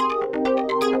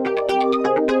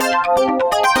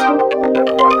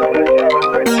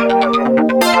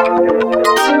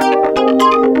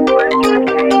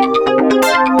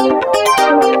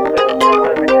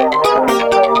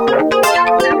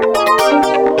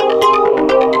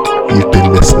 You've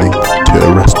been listening